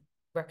you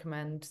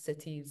recommend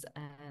cities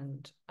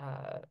and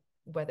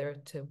whether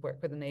to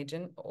work with an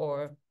agent,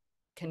 or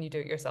can you do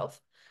it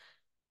yourself?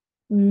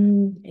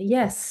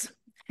 Yes.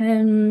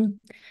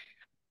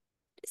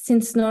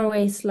 Since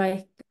Norway is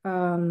like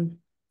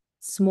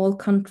small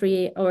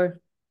country,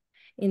 or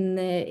in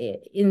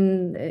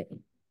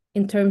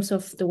terms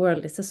of the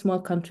world, it's a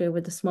small country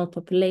with a small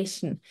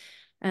population,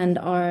 and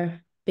our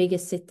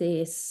biggest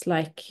city is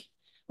like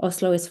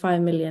Oslo is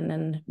 5 million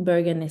and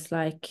Bergen is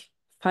like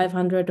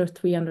 500 or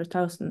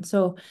 300,000.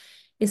 So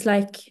it's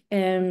like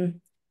to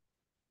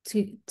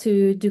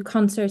do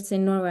concerts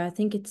in Norway, I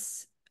think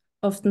it's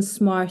often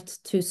smart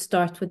to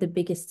start with the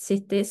biggest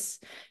cities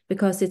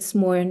because it's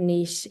more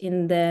niche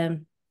in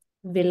the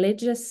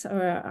villages,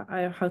 or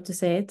how to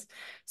say it.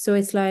 So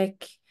it's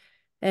like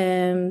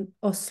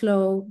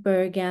Oslo,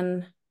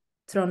 Bergen,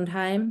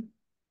 Trondheim,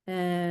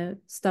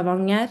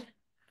 Stavanger.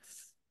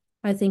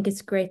 I think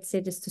it's great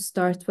cities to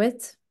start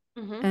with.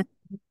 And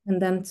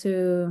then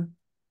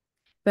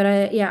but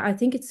I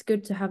think it's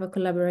good to have a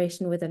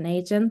collaboration with an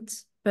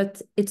agent,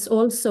 but it's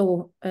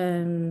also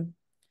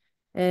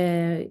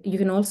you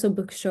can also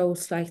book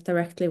shows like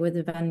directly with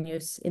the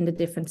venues in the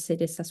different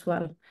cities as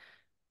well.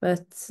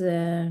 But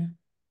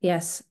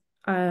yes,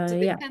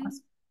 do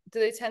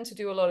they tend to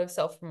do a lot of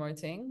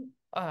self-promoting?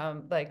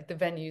 Like the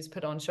venues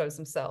put on shows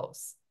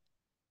themselves,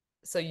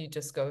 so you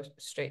just go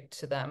straight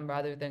to them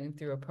rather than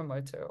through a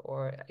promoter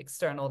or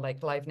external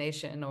like Live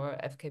Nation or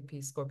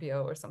FKP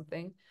Scorpio or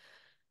something?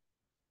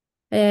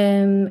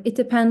 It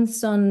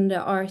depends on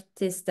the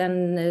artist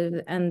and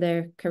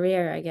their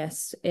career, I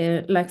guess.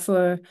 Like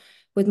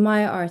with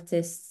my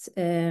artists,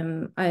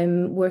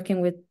 I'm working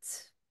with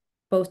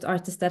both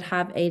artists that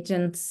have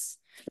agents,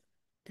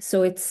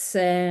 so it's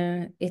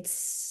to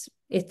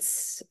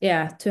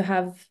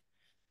have.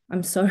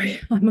 I'm sorry,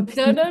 I'm a bit...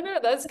 No,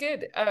 that's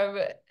good.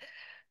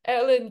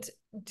 Erlend,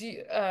 do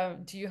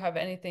you have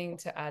anything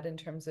to add in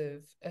terms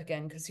of,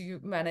 again, because you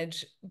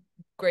manage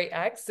great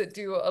acts that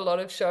do a lot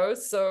of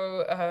shows,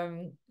 so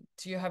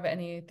do you have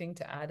anything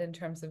to add in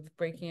terms of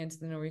breaking into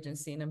the Norwegian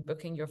scene and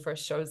booking your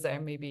first shows there?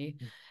 Maybe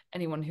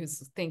anyone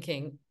who's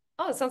thinking,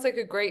 oh, it sounds like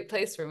a great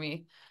place for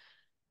me.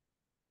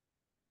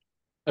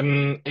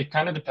 It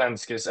kind of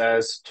depends because,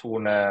 as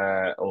Tone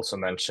also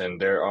mentioned,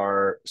 there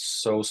are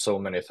so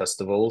many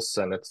festivals,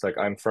 and it's like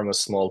I'm from a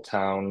small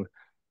town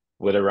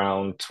with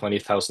around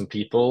 20,000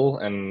 people,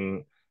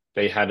 and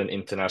they had an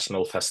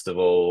international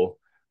festival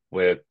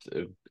with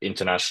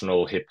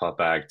international hip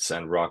hop acts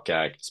and rock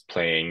acts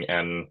playing,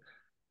 and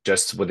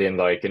just within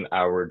like an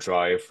hour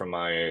drive from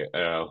my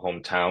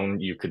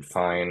hometown, you could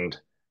find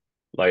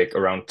like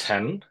around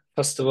 10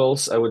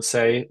 festivals, I would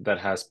say, that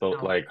has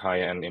both like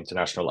high-end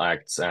international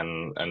acts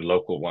and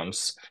local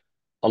ones.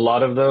 A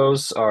lot of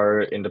those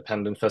are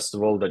independent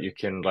festival that you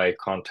can like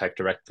contact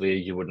directly.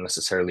 You wouldn't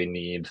necessarily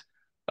need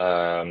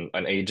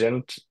an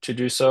agent to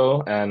do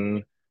so.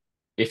 And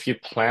if you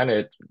plan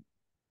it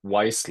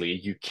wisely,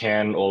 you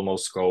can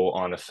almost go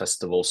on a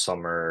festival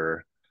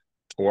summer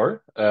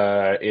tour.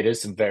 It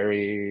is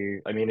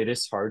very, I mean, it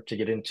is hard to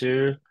get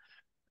into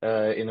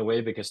in a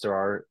way because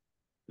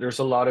there's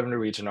a lot of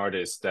Norwegian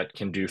artists that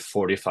can do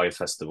 45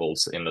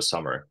 festivals in the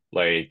summer,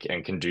 like,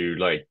 and can do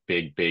like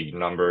big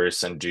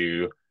numbers and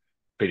do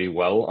pretty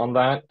well on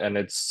that. And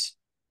it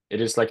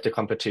is like the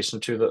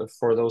competition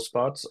for those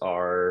spots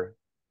are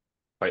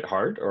quite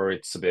hard, or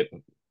it's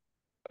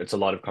a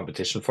lot of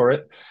competition for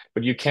it.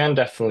 But you can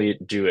definitely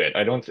do it.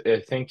 I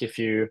think if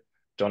you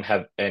don't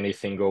have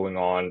anything going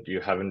on,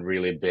 you haven't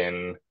really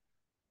been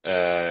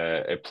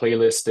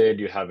playlisted,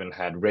 you haven't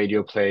had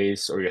radio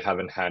plays, or you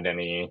haven't had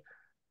any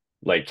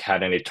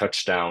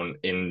touchdown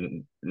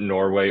in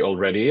Norway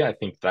already, I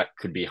think that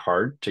could be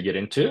hard to get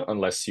into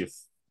unless you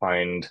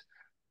find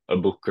a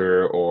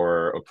booker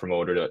or a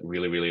promoter that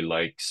really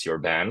likes your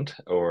band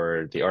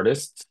or the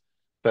artist.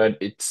 But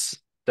it's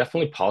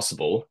definitely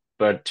possible.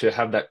 But to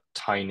have that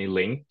tiny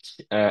link,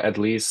 at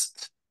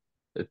least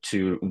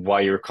to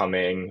why you're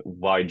coming,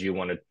 why do you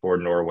want to tour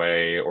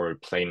Norway or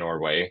play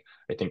Norway,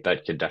 I think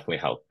that could definitely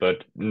help.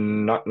 But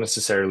not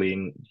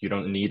necessarily, you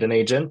don't need an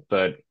agent,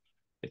 but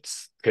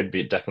could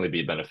be definitely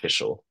be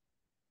beneficial.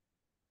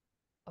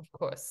 Of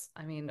course.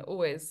 I mean,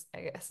 always,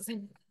 I guess.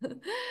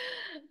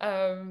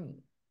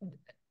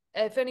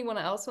 If anyone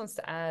else wants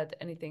to add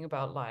anything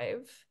about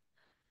live,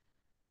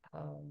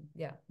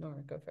 yeah,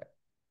 Nora, go for it.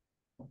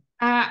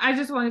 I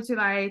just wanted to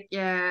like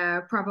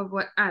prop up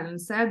what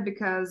Erlend said,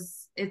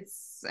 because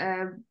it's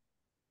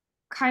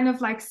kind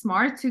of like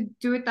smart to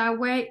do it that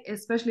way,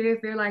 especially if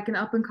you're like an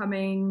up and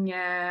coming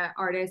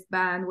artist,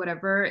 band,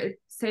 whatever. It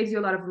saves you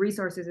a lot of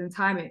resources and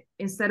time,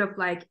 instead of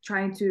like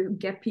trying to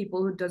get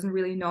people who doesn't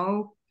really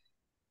know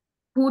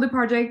who the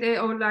project is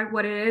or like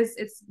what it is.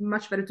 It's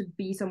much better to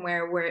be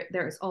somewhere where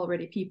there's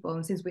already people,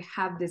 and since we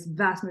have this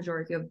vast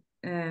majority of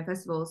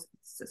festivals,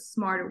 it's a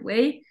smarter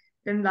way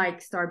than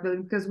like start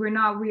building, because we're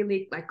not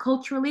really like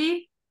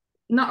culturally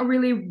not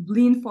really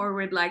lean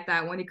forward like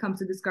that when it comes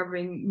to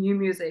discovering new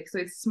music. So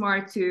it's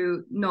smart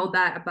to know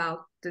that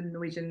about the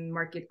Norwegian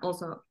market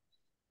also.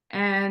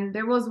 And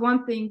there was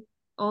one thing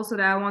also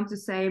that I want to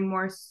say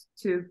more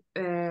to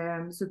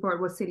support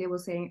what Silje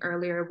was saying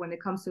earlier when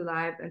it comes to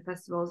live and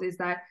festivals, is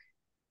that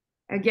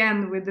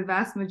again, with the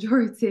vast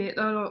majority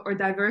or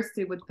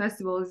diversity with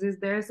festivals, is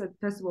there's a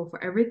festival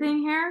for everything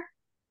here.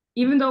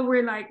 Even though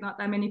we're like not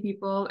that many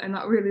people and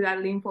not really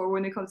that lean forward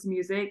when it comes to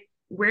music,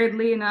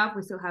 weirdly enough,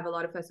 we still have a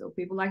lot of festival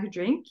people like to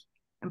drink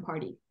and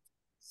party.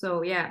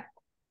 So yeah,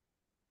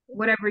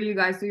 whatever you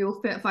guys do,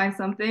 you'll find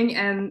something,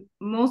 and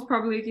most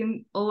probably you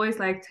can always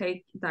like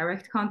take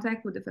direct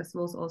contact with the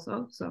festivals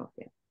also. So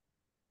yeah.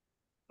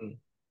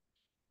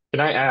 Can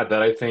I add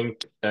that I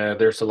think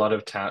there's a lot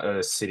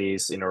of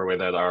cities in Norway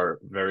that are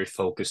very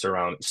focused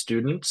around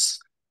students,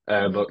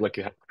 but like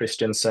you have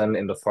Kristiansand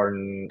in the far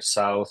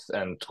south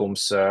and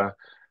Tromsø,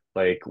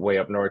 like way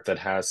up north, that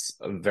has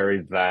a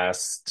very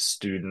vast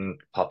student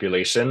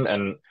population,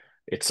 and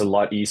it's a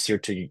lot easier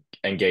to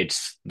engage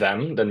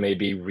them than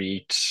maybe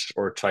reach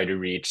or try to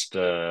reach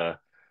the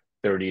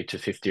 30 to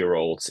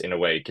 50-year-olds in a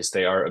way, because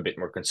they are a bit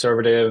more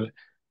conservative.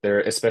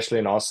 They're, especially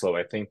in Oslo,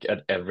 I think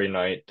at every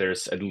night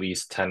there's at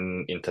least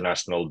 10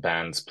 international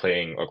bands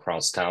playing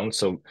across town.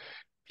 So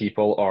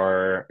people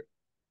are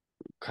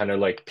kind of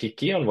like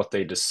picky on what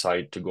they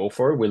decide to go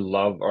for. We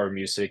love our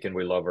music and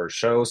we love our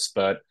shows,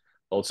 but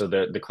also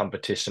the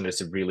competition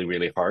is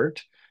really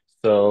hard.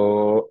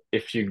 So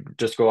if you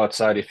just go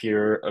outside, if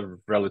you're a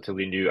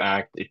relatively new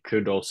act, it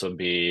could also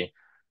be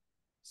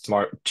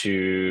smart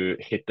to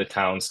hit the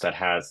towns that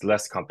has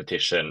less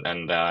competition,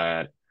 and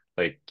that,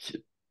 like,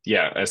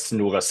 yeah, as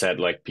Nora said,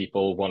 like,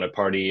 people want to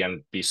party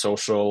and be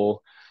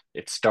social.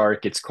 It's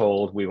dark, it's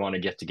cold, we want to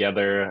get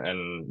together,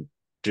 and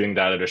doing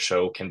that at a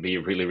show can be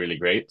really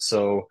great.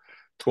 So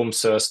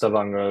Tromsø,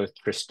 Stavanger,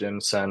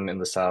 Kristiansand in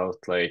the south,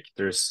 like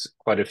there's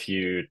quite a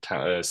few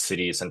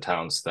cities and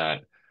towns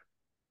that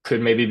could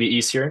maybe be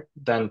easier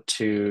than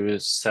to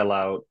sell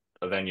out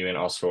a venue in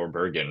Oslo or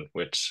Bergen,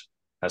 which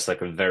has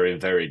like a very,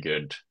 very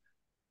good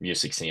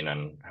music scene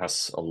and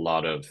has a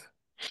lot of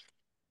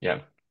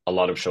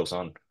shows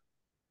on.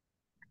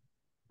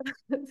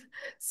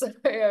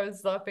 Sorry, I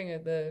was laughing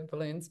at the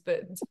balloons,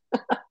 but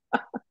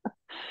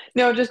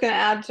no, I'm just going to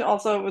add to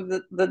also with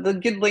the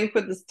good link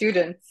with the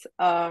students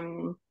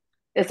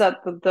is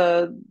that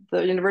the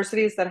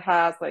universities that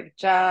has like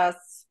jazz,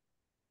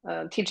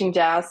 teaching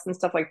jazz and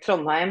stuff like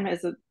Trondheim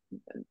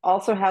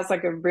also has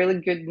like a really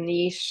good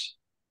niche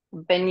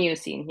venue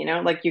scene, you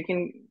know, like you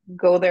can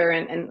go there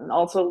and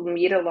also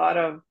meet a lot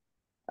of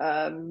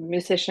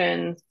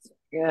musicians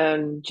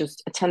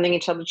just attending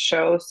each other's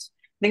shows.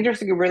 I think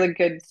there's a really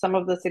good, some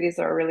of the cities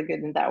are really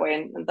good in that way,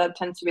 and that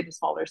tends to be the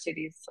smaller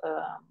cities,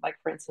 like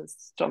for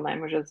instance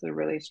Trondheim, which is a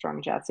really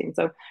strong jazz scene.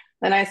 So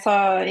then I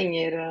saw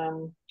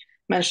Inger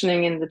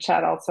mentioning in the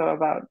chat also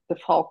about the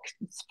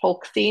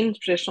folk scene,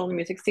 traditional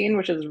music scene,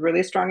 which is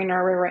really strong in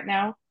Norway right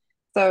now.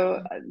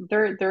 So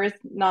there is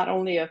not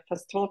only a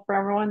festival for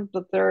everyone,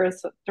 but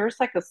there's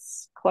like a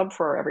club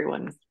for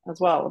everyone as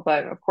well.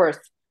 But of course,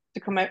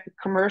 the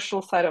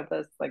commercial side of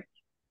this, like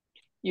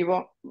you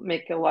won't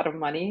make a lot of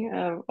money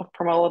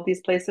from all of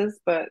these places,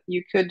 but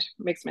you could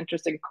make some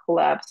interesting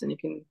collabs, and you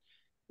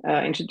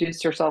can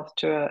introduce yourself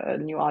to a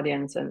new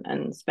audience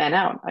and span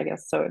out, I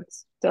guess. So it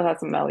still has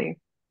some value.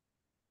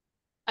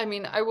 I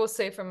mean, I will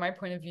say from my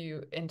point of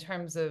view, in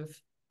terms of,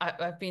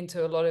 I've been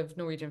to a lot of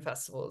Norwegian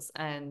festivals,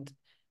 and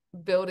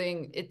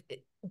building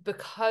it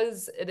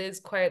because it is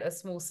quite a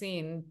small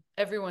scene,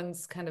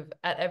 everyone's kind of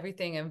at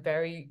everything and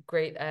very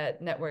great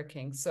at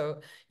networking. So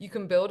you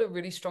can build a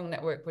really strong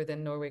network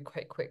within Norway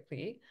quite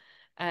quickly.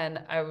 And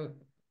I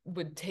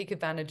would take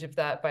advantage of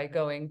that by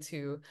going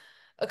to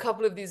a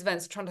couple of these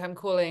events, Trondheim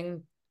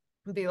Calling,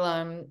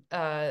 Larm,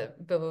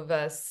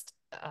 Bilbovest,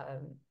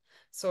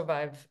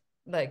 Survive.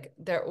 Like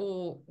they're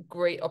all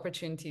great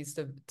opportunities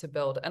to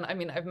build. And I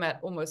mean, I've met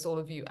almost all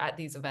of you at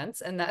these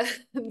events, and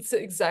that's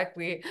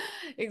exactly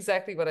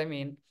what I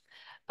mean.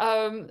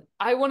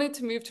 I wanted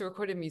to move to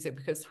recorded music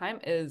because time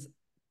is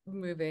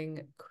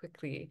moving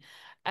quickly.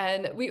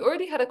 And we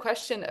already had a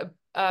question,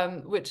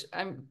 which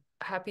I'm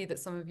happy that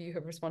some of you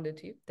have responded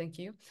to. Thank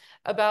you.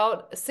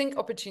 About sync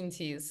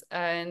opportunities.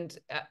 And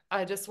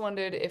I just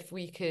wondered if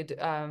we could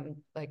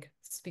like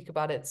speak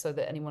about it so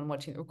that anyone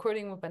watching the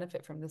recording will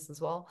benefit from this as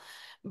well.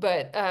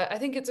 But I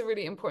think it's a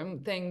really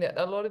important thing that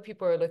a lot of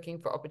people are looking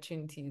for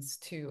opportunities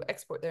to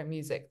export their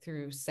music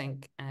through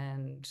sync,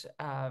 and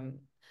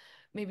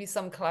maybe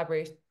some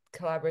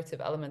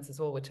collaborative elements as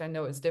well, which I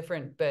know is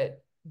different,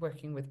 but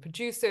working with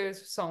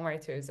producers,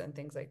 songwriters, and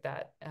things like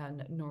that.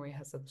 And Norway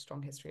has a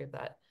strong history of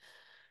that.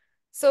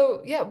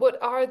 So yeah,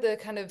 what are the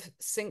kind of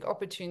sync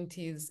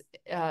opportunities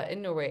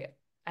in Norway,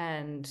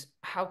 and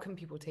how can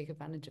people take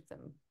advantage of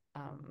them?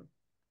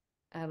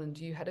 Erlend,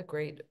 you had a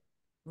great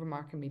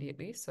remark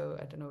immediately, so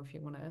I don't know if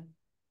you want to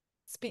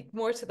speak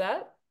more to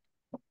that.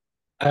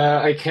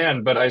 I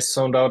can, but I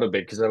zoned out a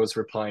bit because I was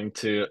replying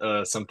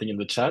to something in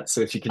the chat. So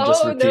if you can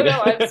just repeat it.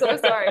 No, I'm so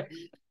sorry.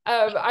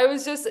 I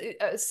was just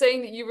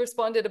saying that you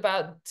responded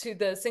to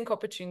the sync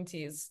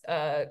opportunities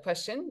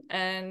question,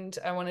 and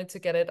I wanted to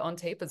get it on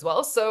tape as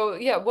well. So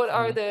yeah, what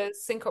are the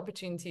sync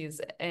opportunities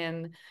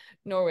in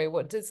Norway?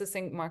 What does the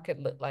sync market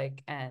look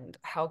like, and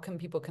how can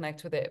people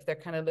connect with it if they're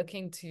kind of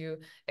looking to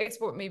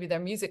export maybe their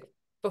music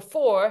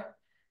before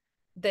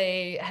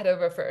they head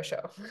over for a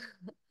show?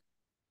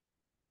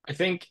 I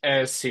think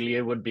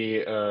Silje would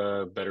be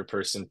a better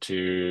person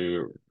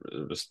to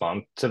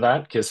respond to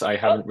that, because I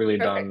haven't really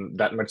done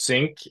that much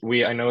sync.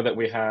 I know that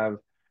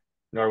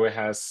Norway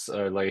has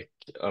like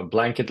a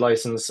blanket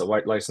license, a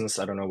white license,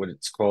 I don't know what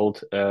it's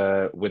called,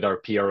 with our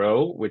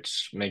PRO,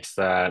 which makes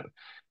that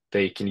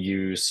they can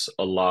use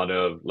a lot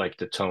of like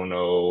the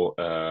Tono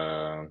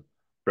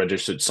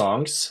registered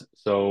songs.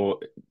 So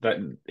that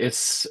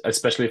it's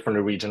especially for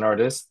Norwegian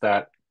artists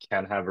that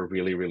can have a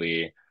really,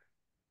 really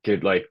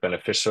good like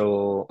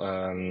beneficial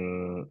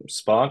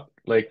spot.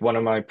 Like one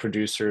of my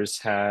producers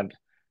had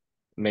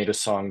made a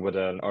song with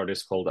an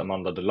artist called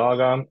Amanda de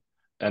Laga,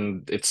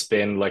 and it's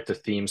been like the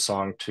theme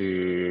song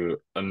to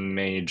a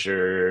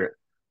major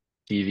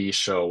TV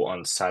show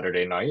on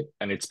Saturday night,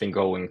 and it's been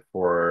going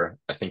for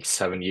I think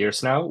 7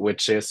 years now,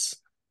 which is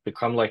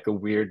become like a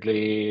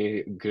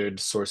weirdly good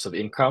source of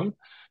income.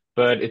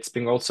 But it's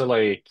been also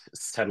like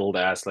settled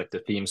as like the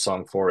theme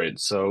song for it.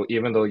 So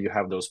even though you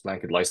have those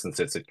blanket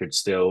licenses, it could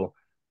still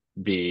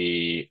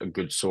be a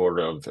good sort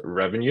of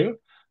revenue.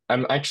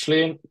 I'm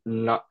actually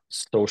not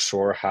so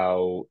sure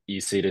how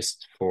easy it is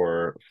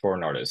for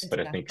foreign artists, but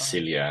I think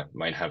Silje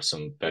might have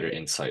some better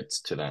insights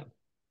to that.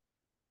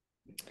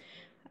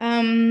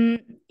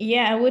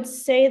 Yeah, I would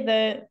say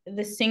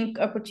the sync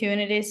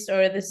opportunities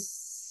or the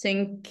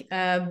sync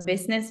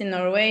business in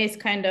Norway is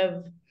kind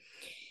of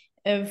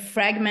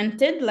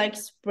fragmented, like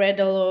spread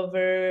all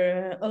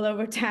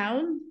over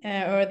town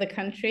or the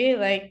country,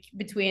 like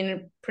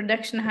between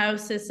production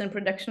houses and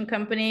production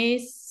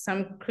companies,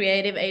 some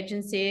creative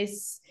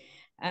agencies,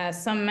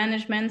 Some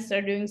managements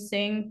are doing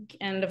sync,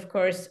 and of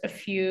course a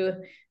few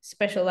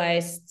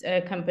specialized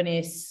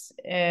companies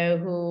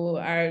who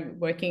are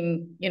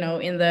working, you know,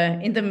 in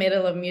the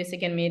middle of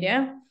music and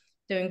media,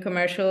 doing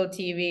commercial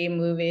TV,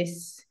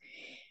 movies,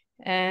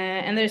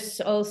 and there's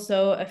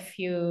also a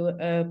few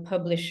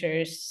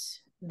publishers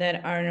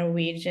that are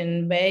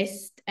Norwegian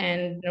based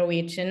and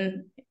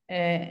Norwegian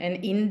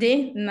and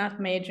indie, not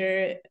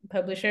major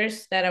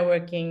publishers, that are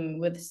working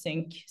with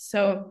sync.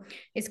 So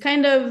it's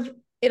kind of,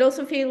 it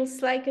also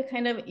feels like a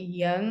kind of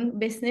young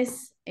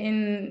business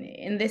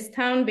in this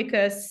town,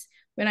 because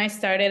when I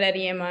started at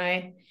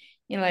EMI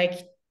in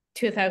like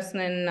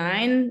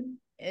 2009,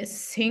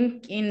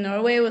 sync in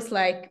Norway was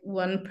like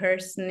one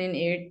person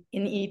in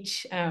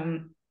each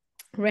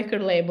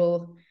record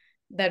label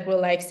that were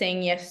like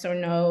saying yes or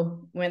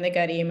no when they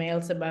got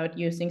emails about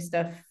using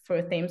stuff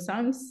for theme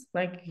songs,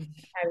 like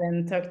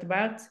Erlend talked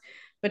about.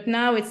 But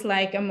now it's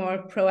like a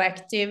more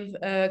proactive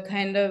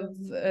kind of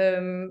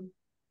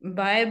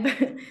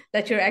vibe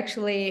that you're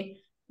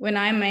actually, when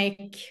I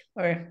make,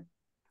 or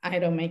I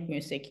don't make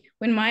music,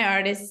 when my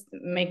artists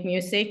make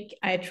music,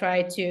 I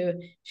try to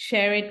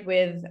share it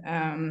with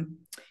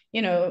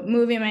you know,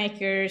 movie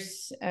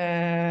makers,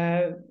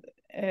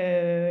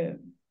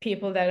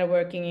 people that are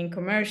working in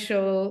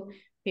commercial,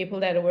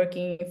 people that are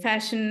working in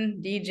fashion,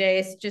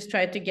 DJs, just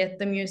try to get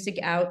the music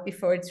out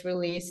before it's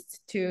released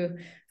to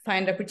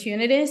find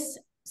opportunities.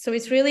 So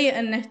it's really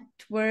a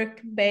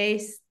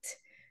network-based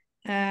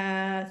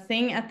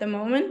thing at the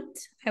moment,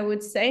 I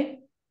would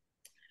say.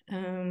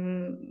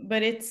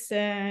 But it's,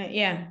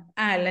 yeah,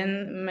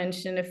 Erlend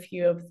mentioned a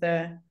few of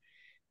the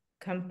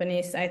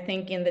companies, I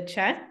think, in the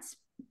chat.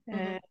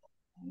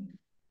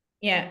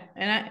 Yeah,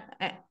 and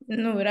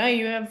Nora,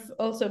 you have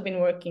also been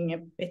working a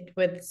bit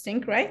with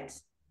sync, right?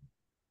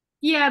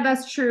 Yeah,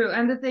 that's true.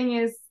 And the thing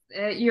is,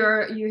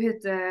 you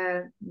hit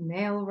the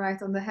nail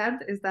right on the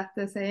head. Is that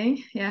the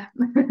saying? Yeah.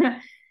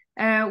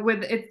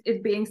 With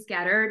it being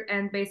scattered,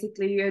 and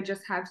basically you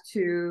just have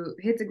to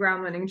hit the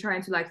ground running,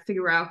 trying to like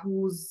figure out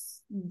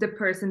who's the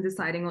person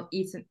deciding on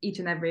each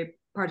and every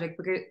project,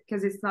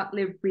 because it's not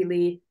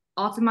really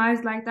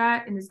optimized like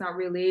that, and it's not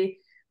really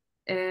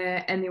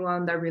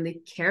anyone that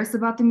really cares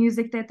about the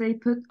music that they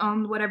put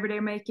on whatever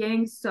they're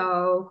making.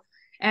 So,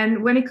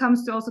 and when it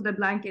comes to also the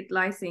blanket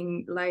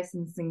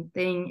licensing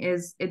thing,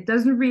 is it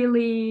doesn't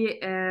really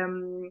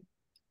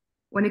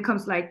when it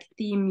comes to like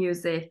theme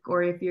music,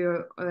 or if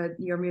your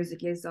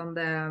music is on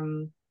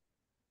the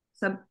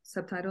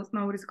subtitles,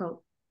 no, what is it called,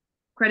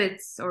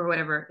 credits or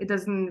whatever, it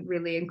doesn't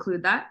really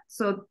include that.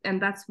 So,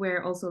 and that's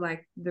where also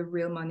like the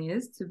real money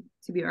is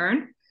to be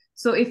earned.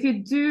 So if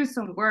you do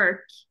some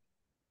work,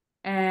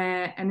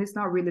 and it's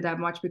not really that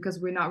much, because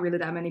we're not really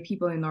that many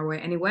people in Norway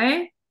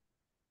anyway,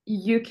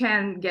 you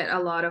can get a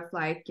lot of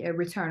like a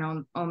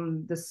return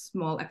on the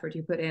small effort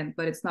you put in,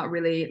 but it's not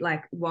really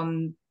like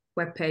one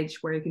web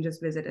page where you can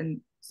just visit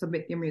and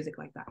submit your music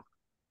like that.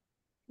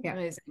 Yeah.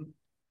 Amazing.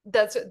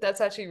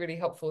 That's actually really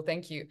helpful.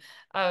 Thank you.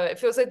 It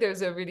feels like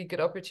there's a really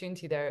good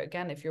opportunity there,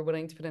 again, if you're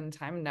willing to put in the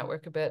time and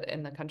network a bit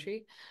in the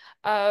country.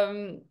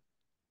 And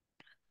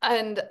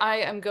I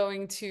am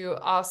going to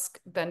ask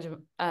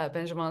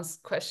Benjamin's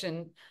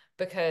question,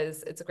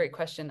 because it's a great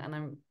question,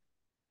 and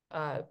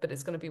but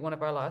it's going to be one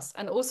of our last.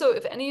 And also,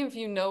 if any of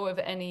you know of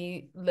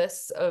any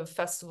lists of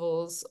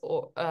festivals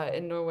or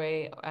in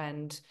Norway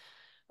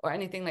or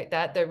anything like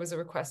that, there was a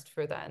request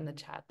for that in the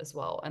chat as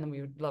well, and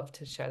we would love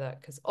to share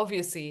that, because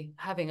obviously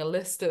having a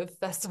list of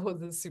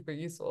festivals is super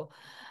useful.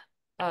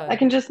 I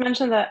can just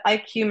mention that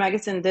IQ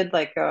magazine did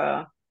like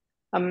a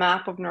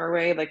map of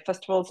Norway, like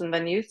festivals and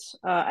venues.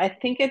 I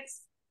think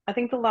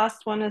the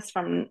last one is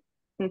from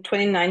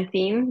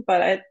 2019,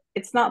 but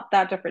it's not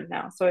that different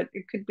now. So it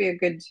could be a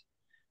good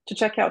to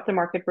check out the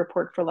market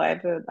report for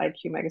live that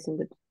IQ magazine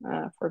did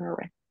for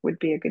Norway. Would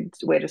be a good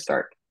way to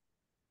start.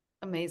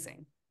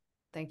 Amazing,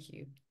 thank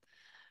you.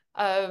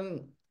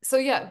 So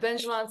yeah,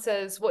 Benjamin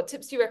says, what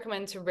tips do you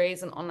recommend to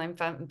raise an online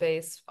fan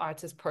base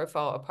artist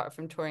profile apart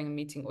from touring and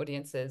meeting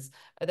audiences?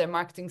 Are there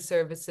marketing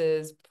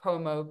services,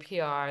 promo,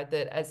 PR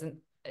that as an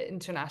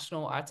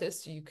international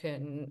artist you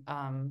can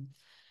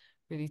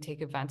really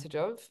take advantage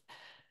of?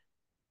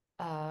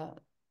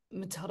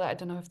 Mathilde, I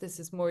don't know if this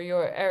is more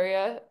your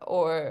area,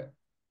 or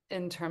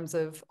in terms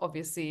of,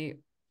 obviously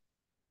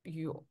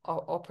you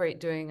operate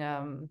doing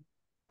a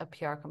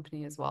PR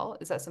company as well.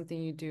 Is that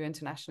something you do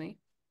internationally?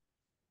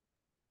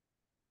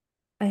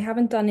 I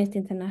haven't done it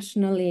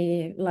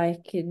internationally,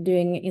 like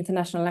doing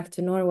international act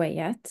to Norway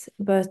yet.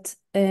 But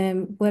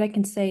what I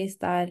can say is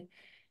that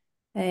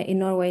in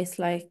Norway, it's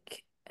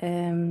like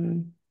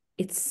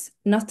it's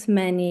not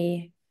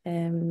many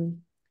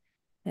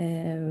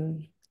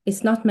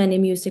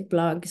music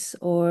blogs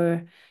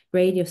or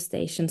radio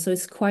stations, so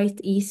it's quite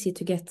easy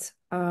to get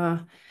a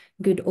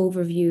good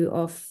overview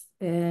of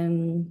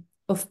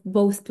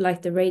both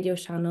like the radio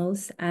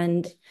channels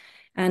and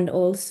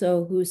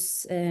also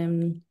who's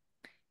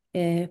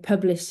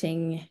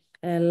publishing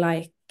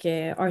like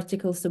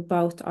articles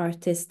about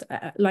artists,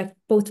 like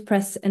both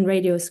press and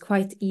radio is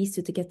quite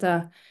easy to get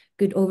a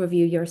good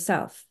overview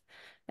yourself.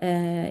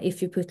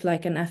 if you put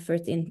like an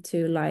effort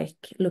into like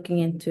looking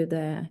into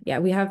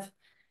we have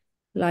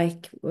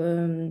like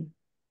one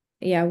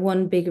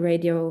big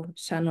radio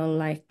channel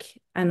like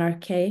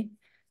NRK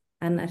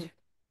and it's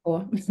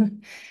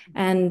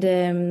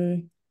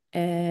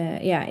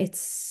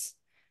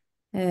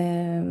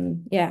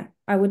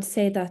I would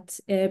say that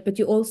but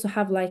you also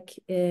have like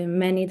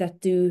many that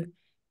do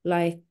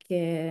like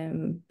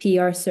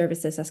PR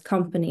services as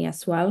company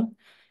as well.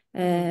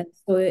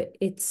 So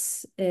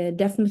it's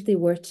definitely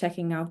worth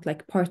checking out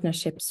like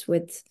partnerships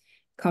with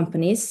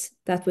companies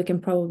that we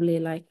can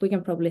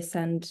probably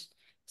send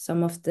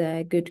some of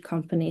the good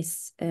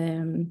companies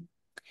Norwegian.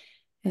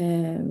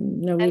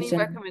 Any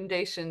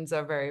recommendations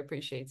are very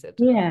appreciated.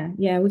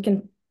 Yeah, we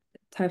can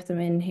type them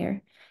in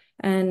here.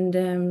 And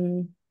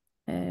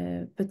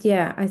but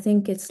yeah, I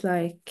think it's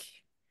like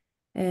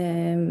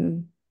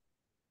I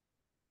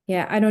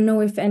don't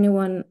know if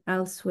anyone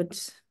else would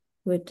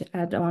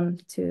add on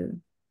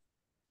to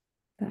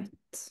that.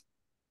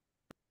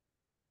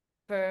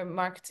 For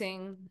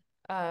marketing,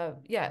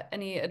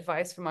 any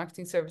advice for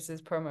marketing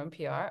services, promo and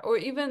PR, or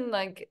even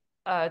like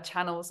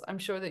channels? I'm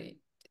sure that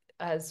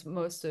as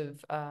most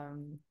of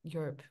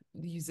Europe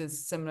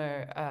uses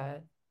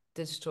similar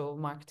digital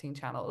marketing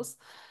channels,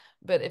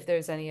 but if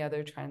there's any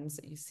other trends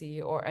that you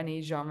see or any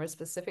genre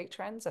specific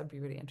trends, I'd be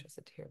really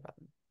interested to hear about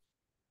them.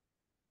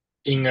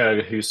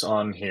 Inge, who's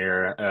on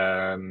here,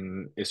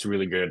 is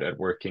really good at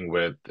working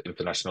with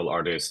international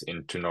artists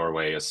into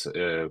Norway as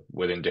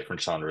within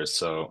different genres.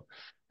 So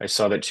I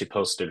saw that she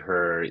posted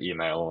her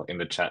email in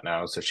the chat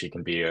now, so she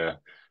can be a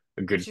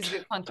good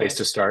place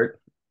to start.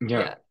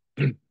 Yeah.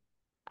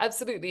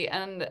 Absolutely.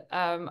 And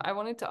I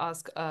wanted to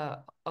ask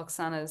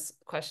Oksana's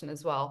question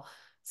as well.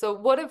 So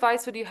what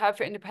advice would you have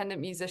for independent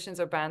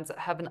musicians or bands that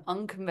have an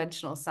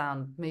unconventional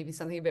sound, maybe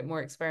something a bit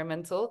more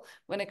experimental,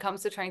 when it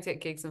comes to trying to get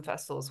gigs and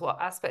festivals?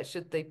 What aspects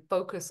should they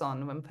focus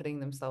on when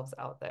putting themselves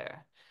out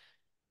there?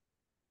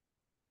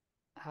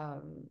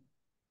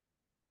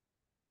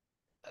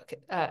 Okay,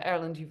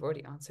 Erlend, you've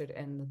already answered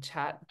in the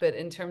chat, but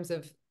in terms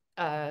of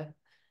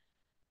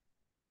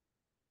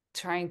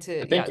trying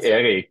to... I think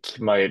Erik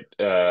might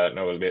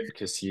know a bit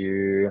because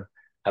you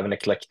have an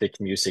eclectic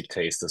music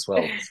taste as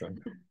well. So.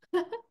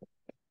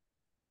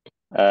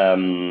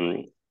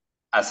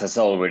 As has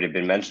already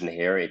been mentioned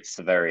here, it's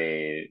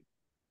very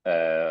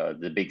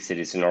the big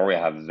cities in Norway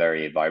have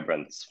very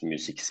vibrant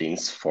music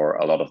scenes for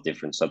a lot of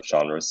different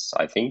subgenres,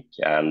 I think,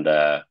 and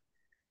a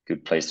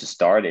good place to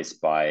start is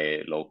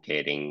by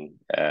locating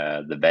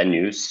the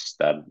venues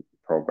that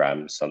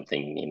program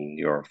something in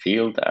your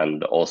field,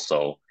 and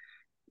also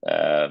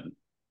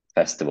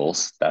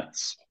festivals.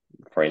 That's,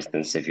 for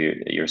instance, if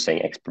you're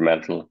saying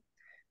experimental.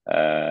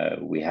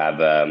 We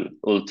have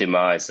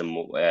Ultima is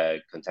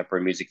a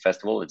contemporary music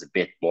festival. It's a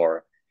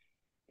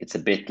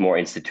bit more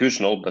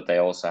institutional, but they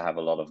also have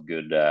a lot of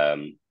good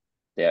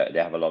they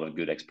have a lot of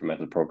good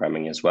experimental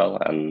programming as well.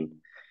 And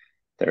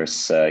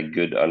there's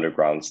good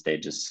underground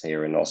stages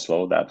here in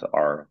Oslo that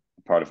are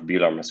part of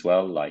Larm as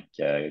well, like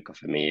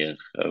Café Mir,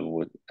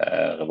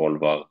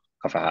 Revolver,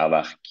 Café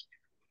Herverk.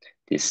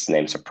 These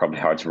names are probably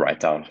hard to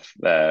write down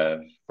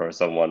for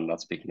someone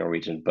not speaking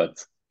Norwegian,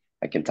 but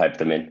I can type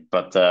them in.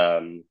 But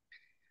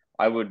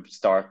I would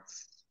start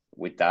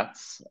with that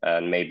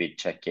and maybe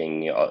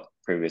checking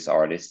previous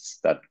artists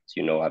that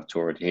have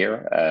toured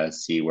here,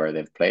 see where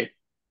they've played,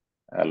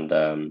 and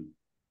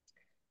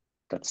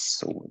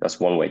that's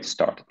one way to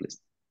start at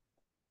least.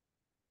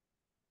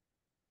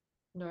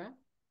 Nora?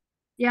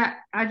 Yeah,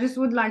 I just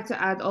would like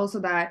to add also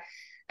that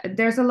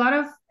there's a lot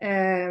of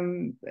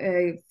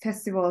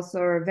festivals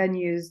or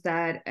venues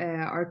that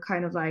are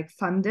kind of like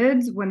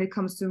funded when it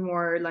comes to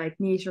more like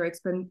niche or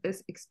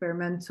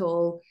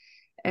experimental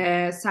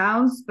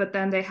sounds, but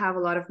then they have a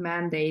lot of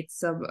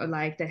mandates of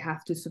like they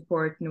have to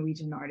support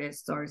Norwegian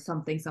artists or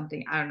something,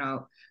 I don't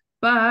know.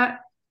 But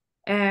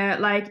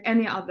like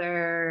any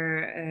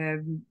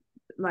other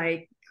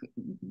like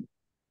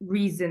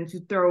reason to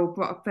throw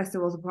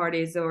festivals or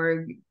parties,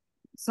 or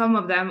some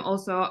of them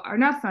also are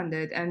not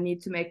funded and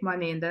need to make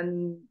money, and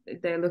then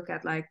they look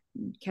at like,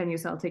 can you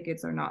sell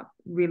tickets or not?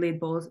 Really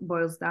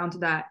boils down to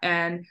that.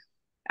 And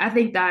I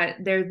think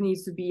that there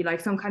needs to be like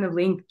some kind of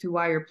link to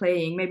why you're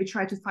playing. Maybe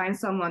try to find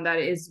someone that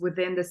is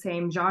within the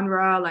same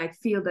genre, like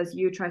field as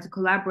you, try to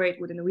collaborate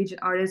with a Norwegian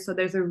artist. So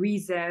there's a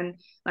reason,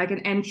 like an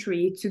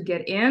entry to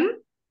get in.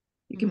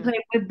 You can play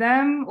with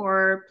them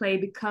or play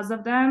because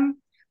of them,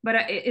 but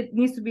it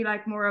needs to be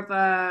like more of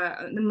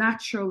a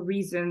natural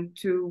reason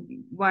to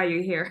why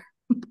you're here.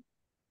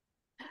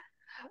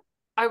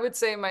 I would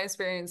say in my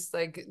experience,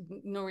 like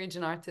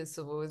Norwegian artists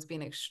have always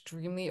been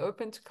extremely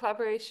open to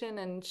collaboration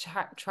and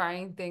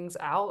trying things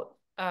out.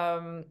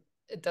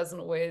 It doesn't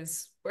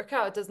always work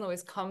out. It doesn't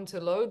always come to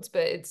loads,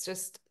 but it's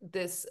just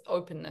this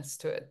openness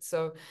to it.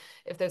 So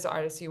if there's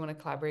artists you want to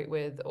collaborate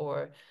with,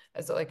 or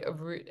as like a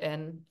route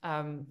in,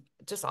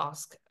 just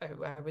ask.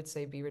 I would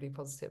say be really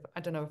positive. I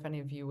don't know if any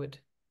of you would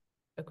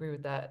agree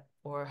with that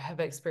or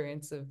have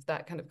experience of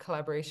that kind of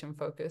collaboration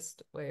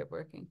focused way of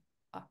working.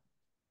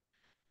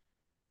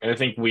 And I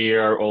think we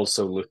are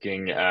also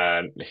looking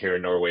at here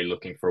in Norway,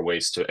 looking for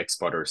ways to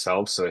export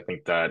ourselves. So I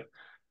think that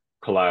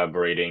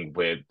collaborating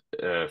with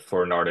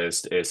foreign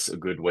artists is a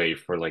good way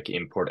for like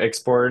import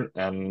export.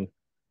 And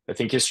I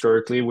think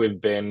historically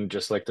we've been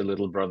just like the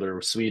little brother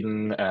of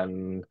Sweden,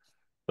 and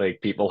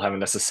like people haven't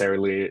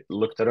necessarily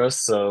looked at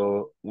us.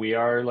 So we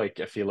are like,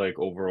 I feel like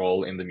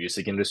overall in the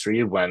music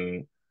industry,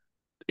 when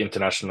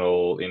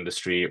international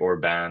industry or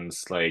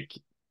bands like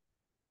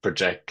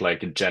project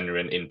like a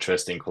genuine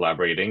interest in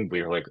collaborating,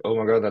 we're like, oh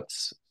my God,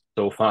 that's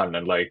so fun.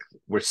 And like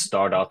we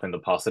start off in the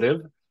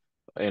positive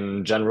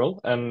in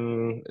general,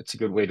 and it's a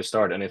good way to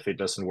start. And if it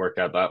doesn't work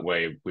out that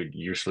way, we'd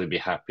usually be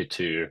happy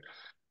to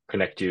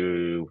connect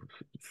you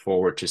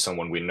forward to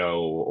someone we know,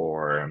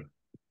 or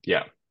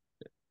yeah,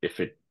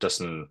 if it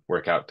doesn't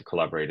work out, to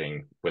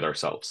collaborating with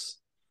ourselves.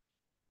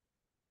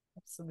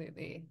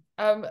 Absolutely.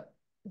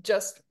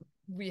 Just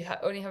we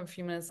only have a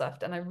few minutes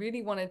left, and I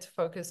really wanted to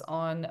focus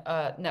on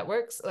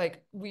networks.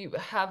 Like we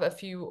have a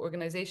few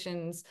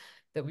organizations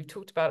that we've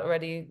talked about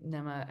already,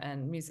 Nemaa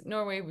and Music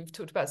Norway. We've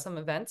talked about some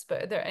events,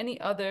 but are there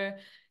any other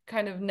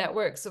kind of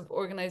networks of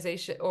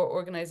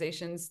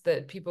organizations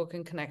that people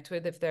can connect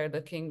with if they're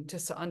looking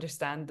just to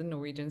understand the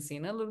Norwegian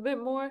scene a little bit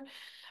more?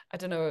 I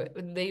don't know,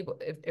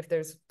 if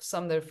there's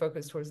some that are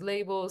focused towards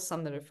labels,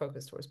 some that are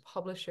focused towards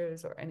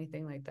publishers or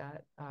anything like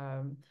that.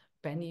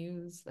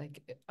 Venues,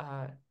 like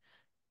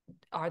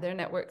are there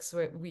networks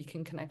where we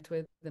can connect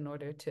with in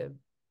order to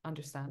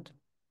understand?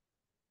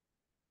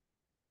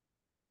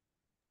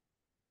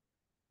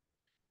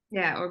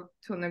 Yeah, or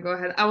Tone, go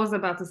ahead. I was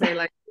about to say,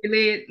 like,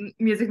 really,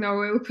 Music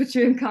Norway will put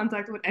you in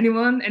contact with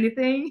anyone,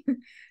 anything.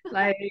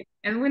 Like,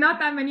 and we're not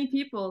that many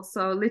people.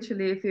 So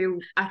literally, if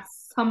you at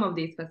some of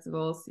these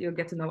festivals, you'll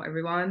get to know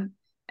everyone.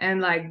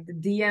 And like the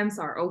DMs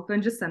are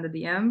open, just send a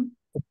DM.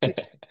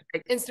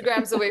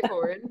 Instagram's the way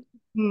forward.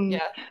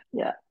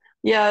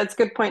 Yeah, it's a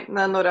good point,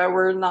 Nora.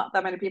 We're not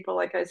that many people.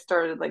 Like I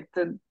started, like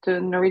the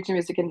Norwegian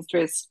music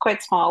industry is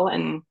quite small,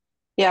 and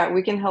yeah,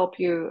 we can help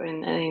you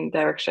in any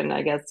direction,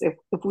 I guess. If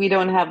we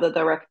don't have the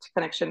direct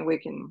connection,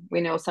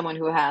 we know someone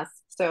who has.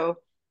 So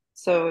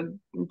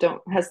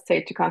don't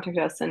hesitate to contact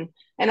us. And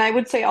I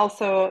would say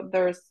also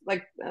there's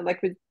like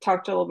we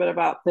talked a little bit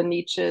about the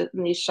niche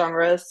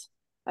genres.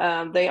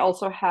 They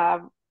also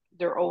have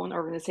their own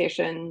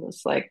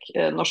organizations like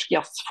Norsk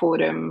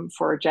Jazzforum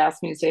for jazz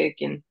music,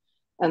 and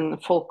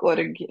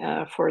Folkorg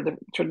for the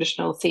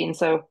traditional scene.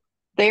 So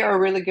they are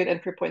really good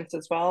entry points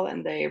as well,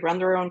 and they run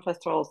their own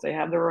festivals. They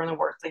have their own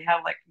awards. They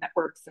have like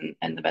networks and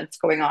events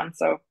going on.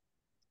 So,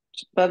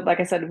 but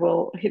like I said,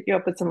 we'll hit you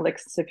up with some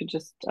links if you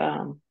just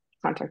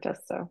contact us.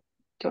 So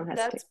don't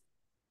hesitate. That's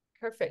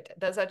perfect.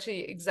 That's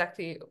actually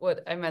exactly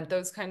what I meant.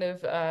 Those kind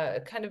of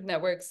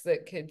networks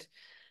that could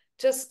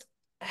just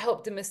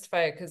help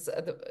demystify it, because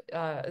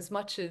as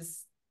much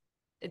as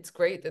it's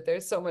great that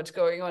there's so much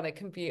going on, it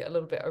can be a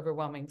little bit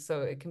overwhelming.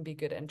 So it can be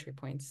good entry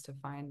points to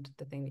find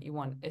the thing that you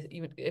want,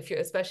 even if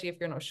especially if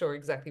you're not sure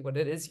exactly what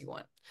it is you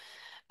want.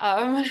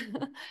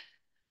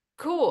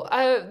 Cool.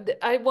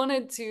 I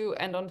wanted to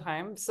end on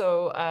time,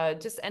 so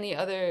just any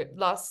other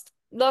last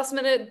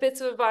minute bits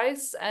of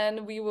advice,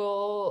 and we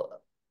will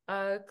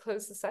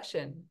close the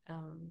session.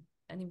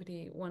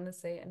 Anybody want to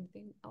say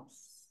anything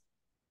else?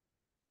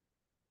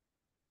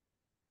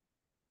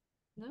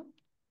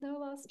 No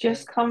last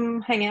just bit.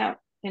 Come hang out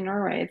in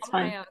Norway. It's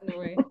fun. Hang out in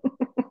Norway.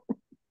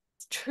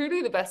 It's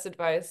truly the best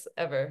advice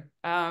ever.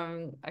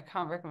 I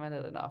can't recommend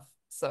it enough.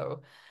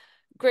 So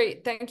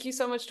great. Thank you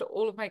so much to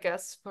all of my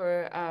guests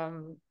for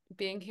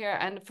being here,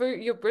 and for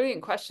your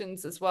brilliant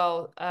questions as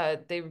well.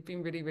 They've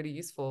been really, really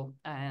useful,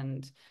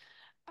 and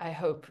I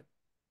hope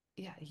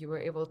you were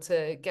able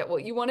to get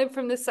what you wanted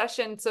from this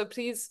session. So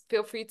please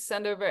feel free to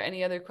send over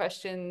any other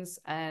questions,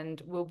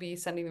 and we'll be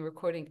sending the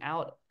recording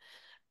out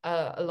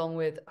along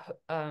with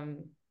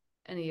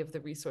any of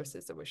the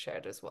resources that were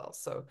shared as well.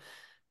 So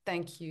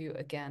thank you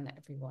again,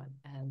 everyone,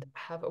 and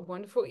have a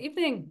wonderful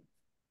evening.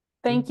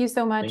 Thank you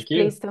so much.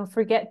 Please don't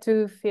forget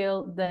to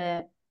fill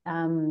the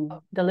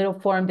little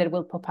form that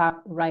will pop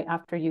up right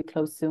after you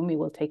close Zoom. It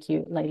will take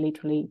you like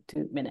literally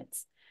 2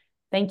 minutes.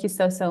 Thank you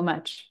so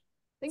much.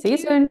 See you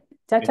soon.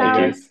 Ciao,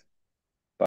 ciao.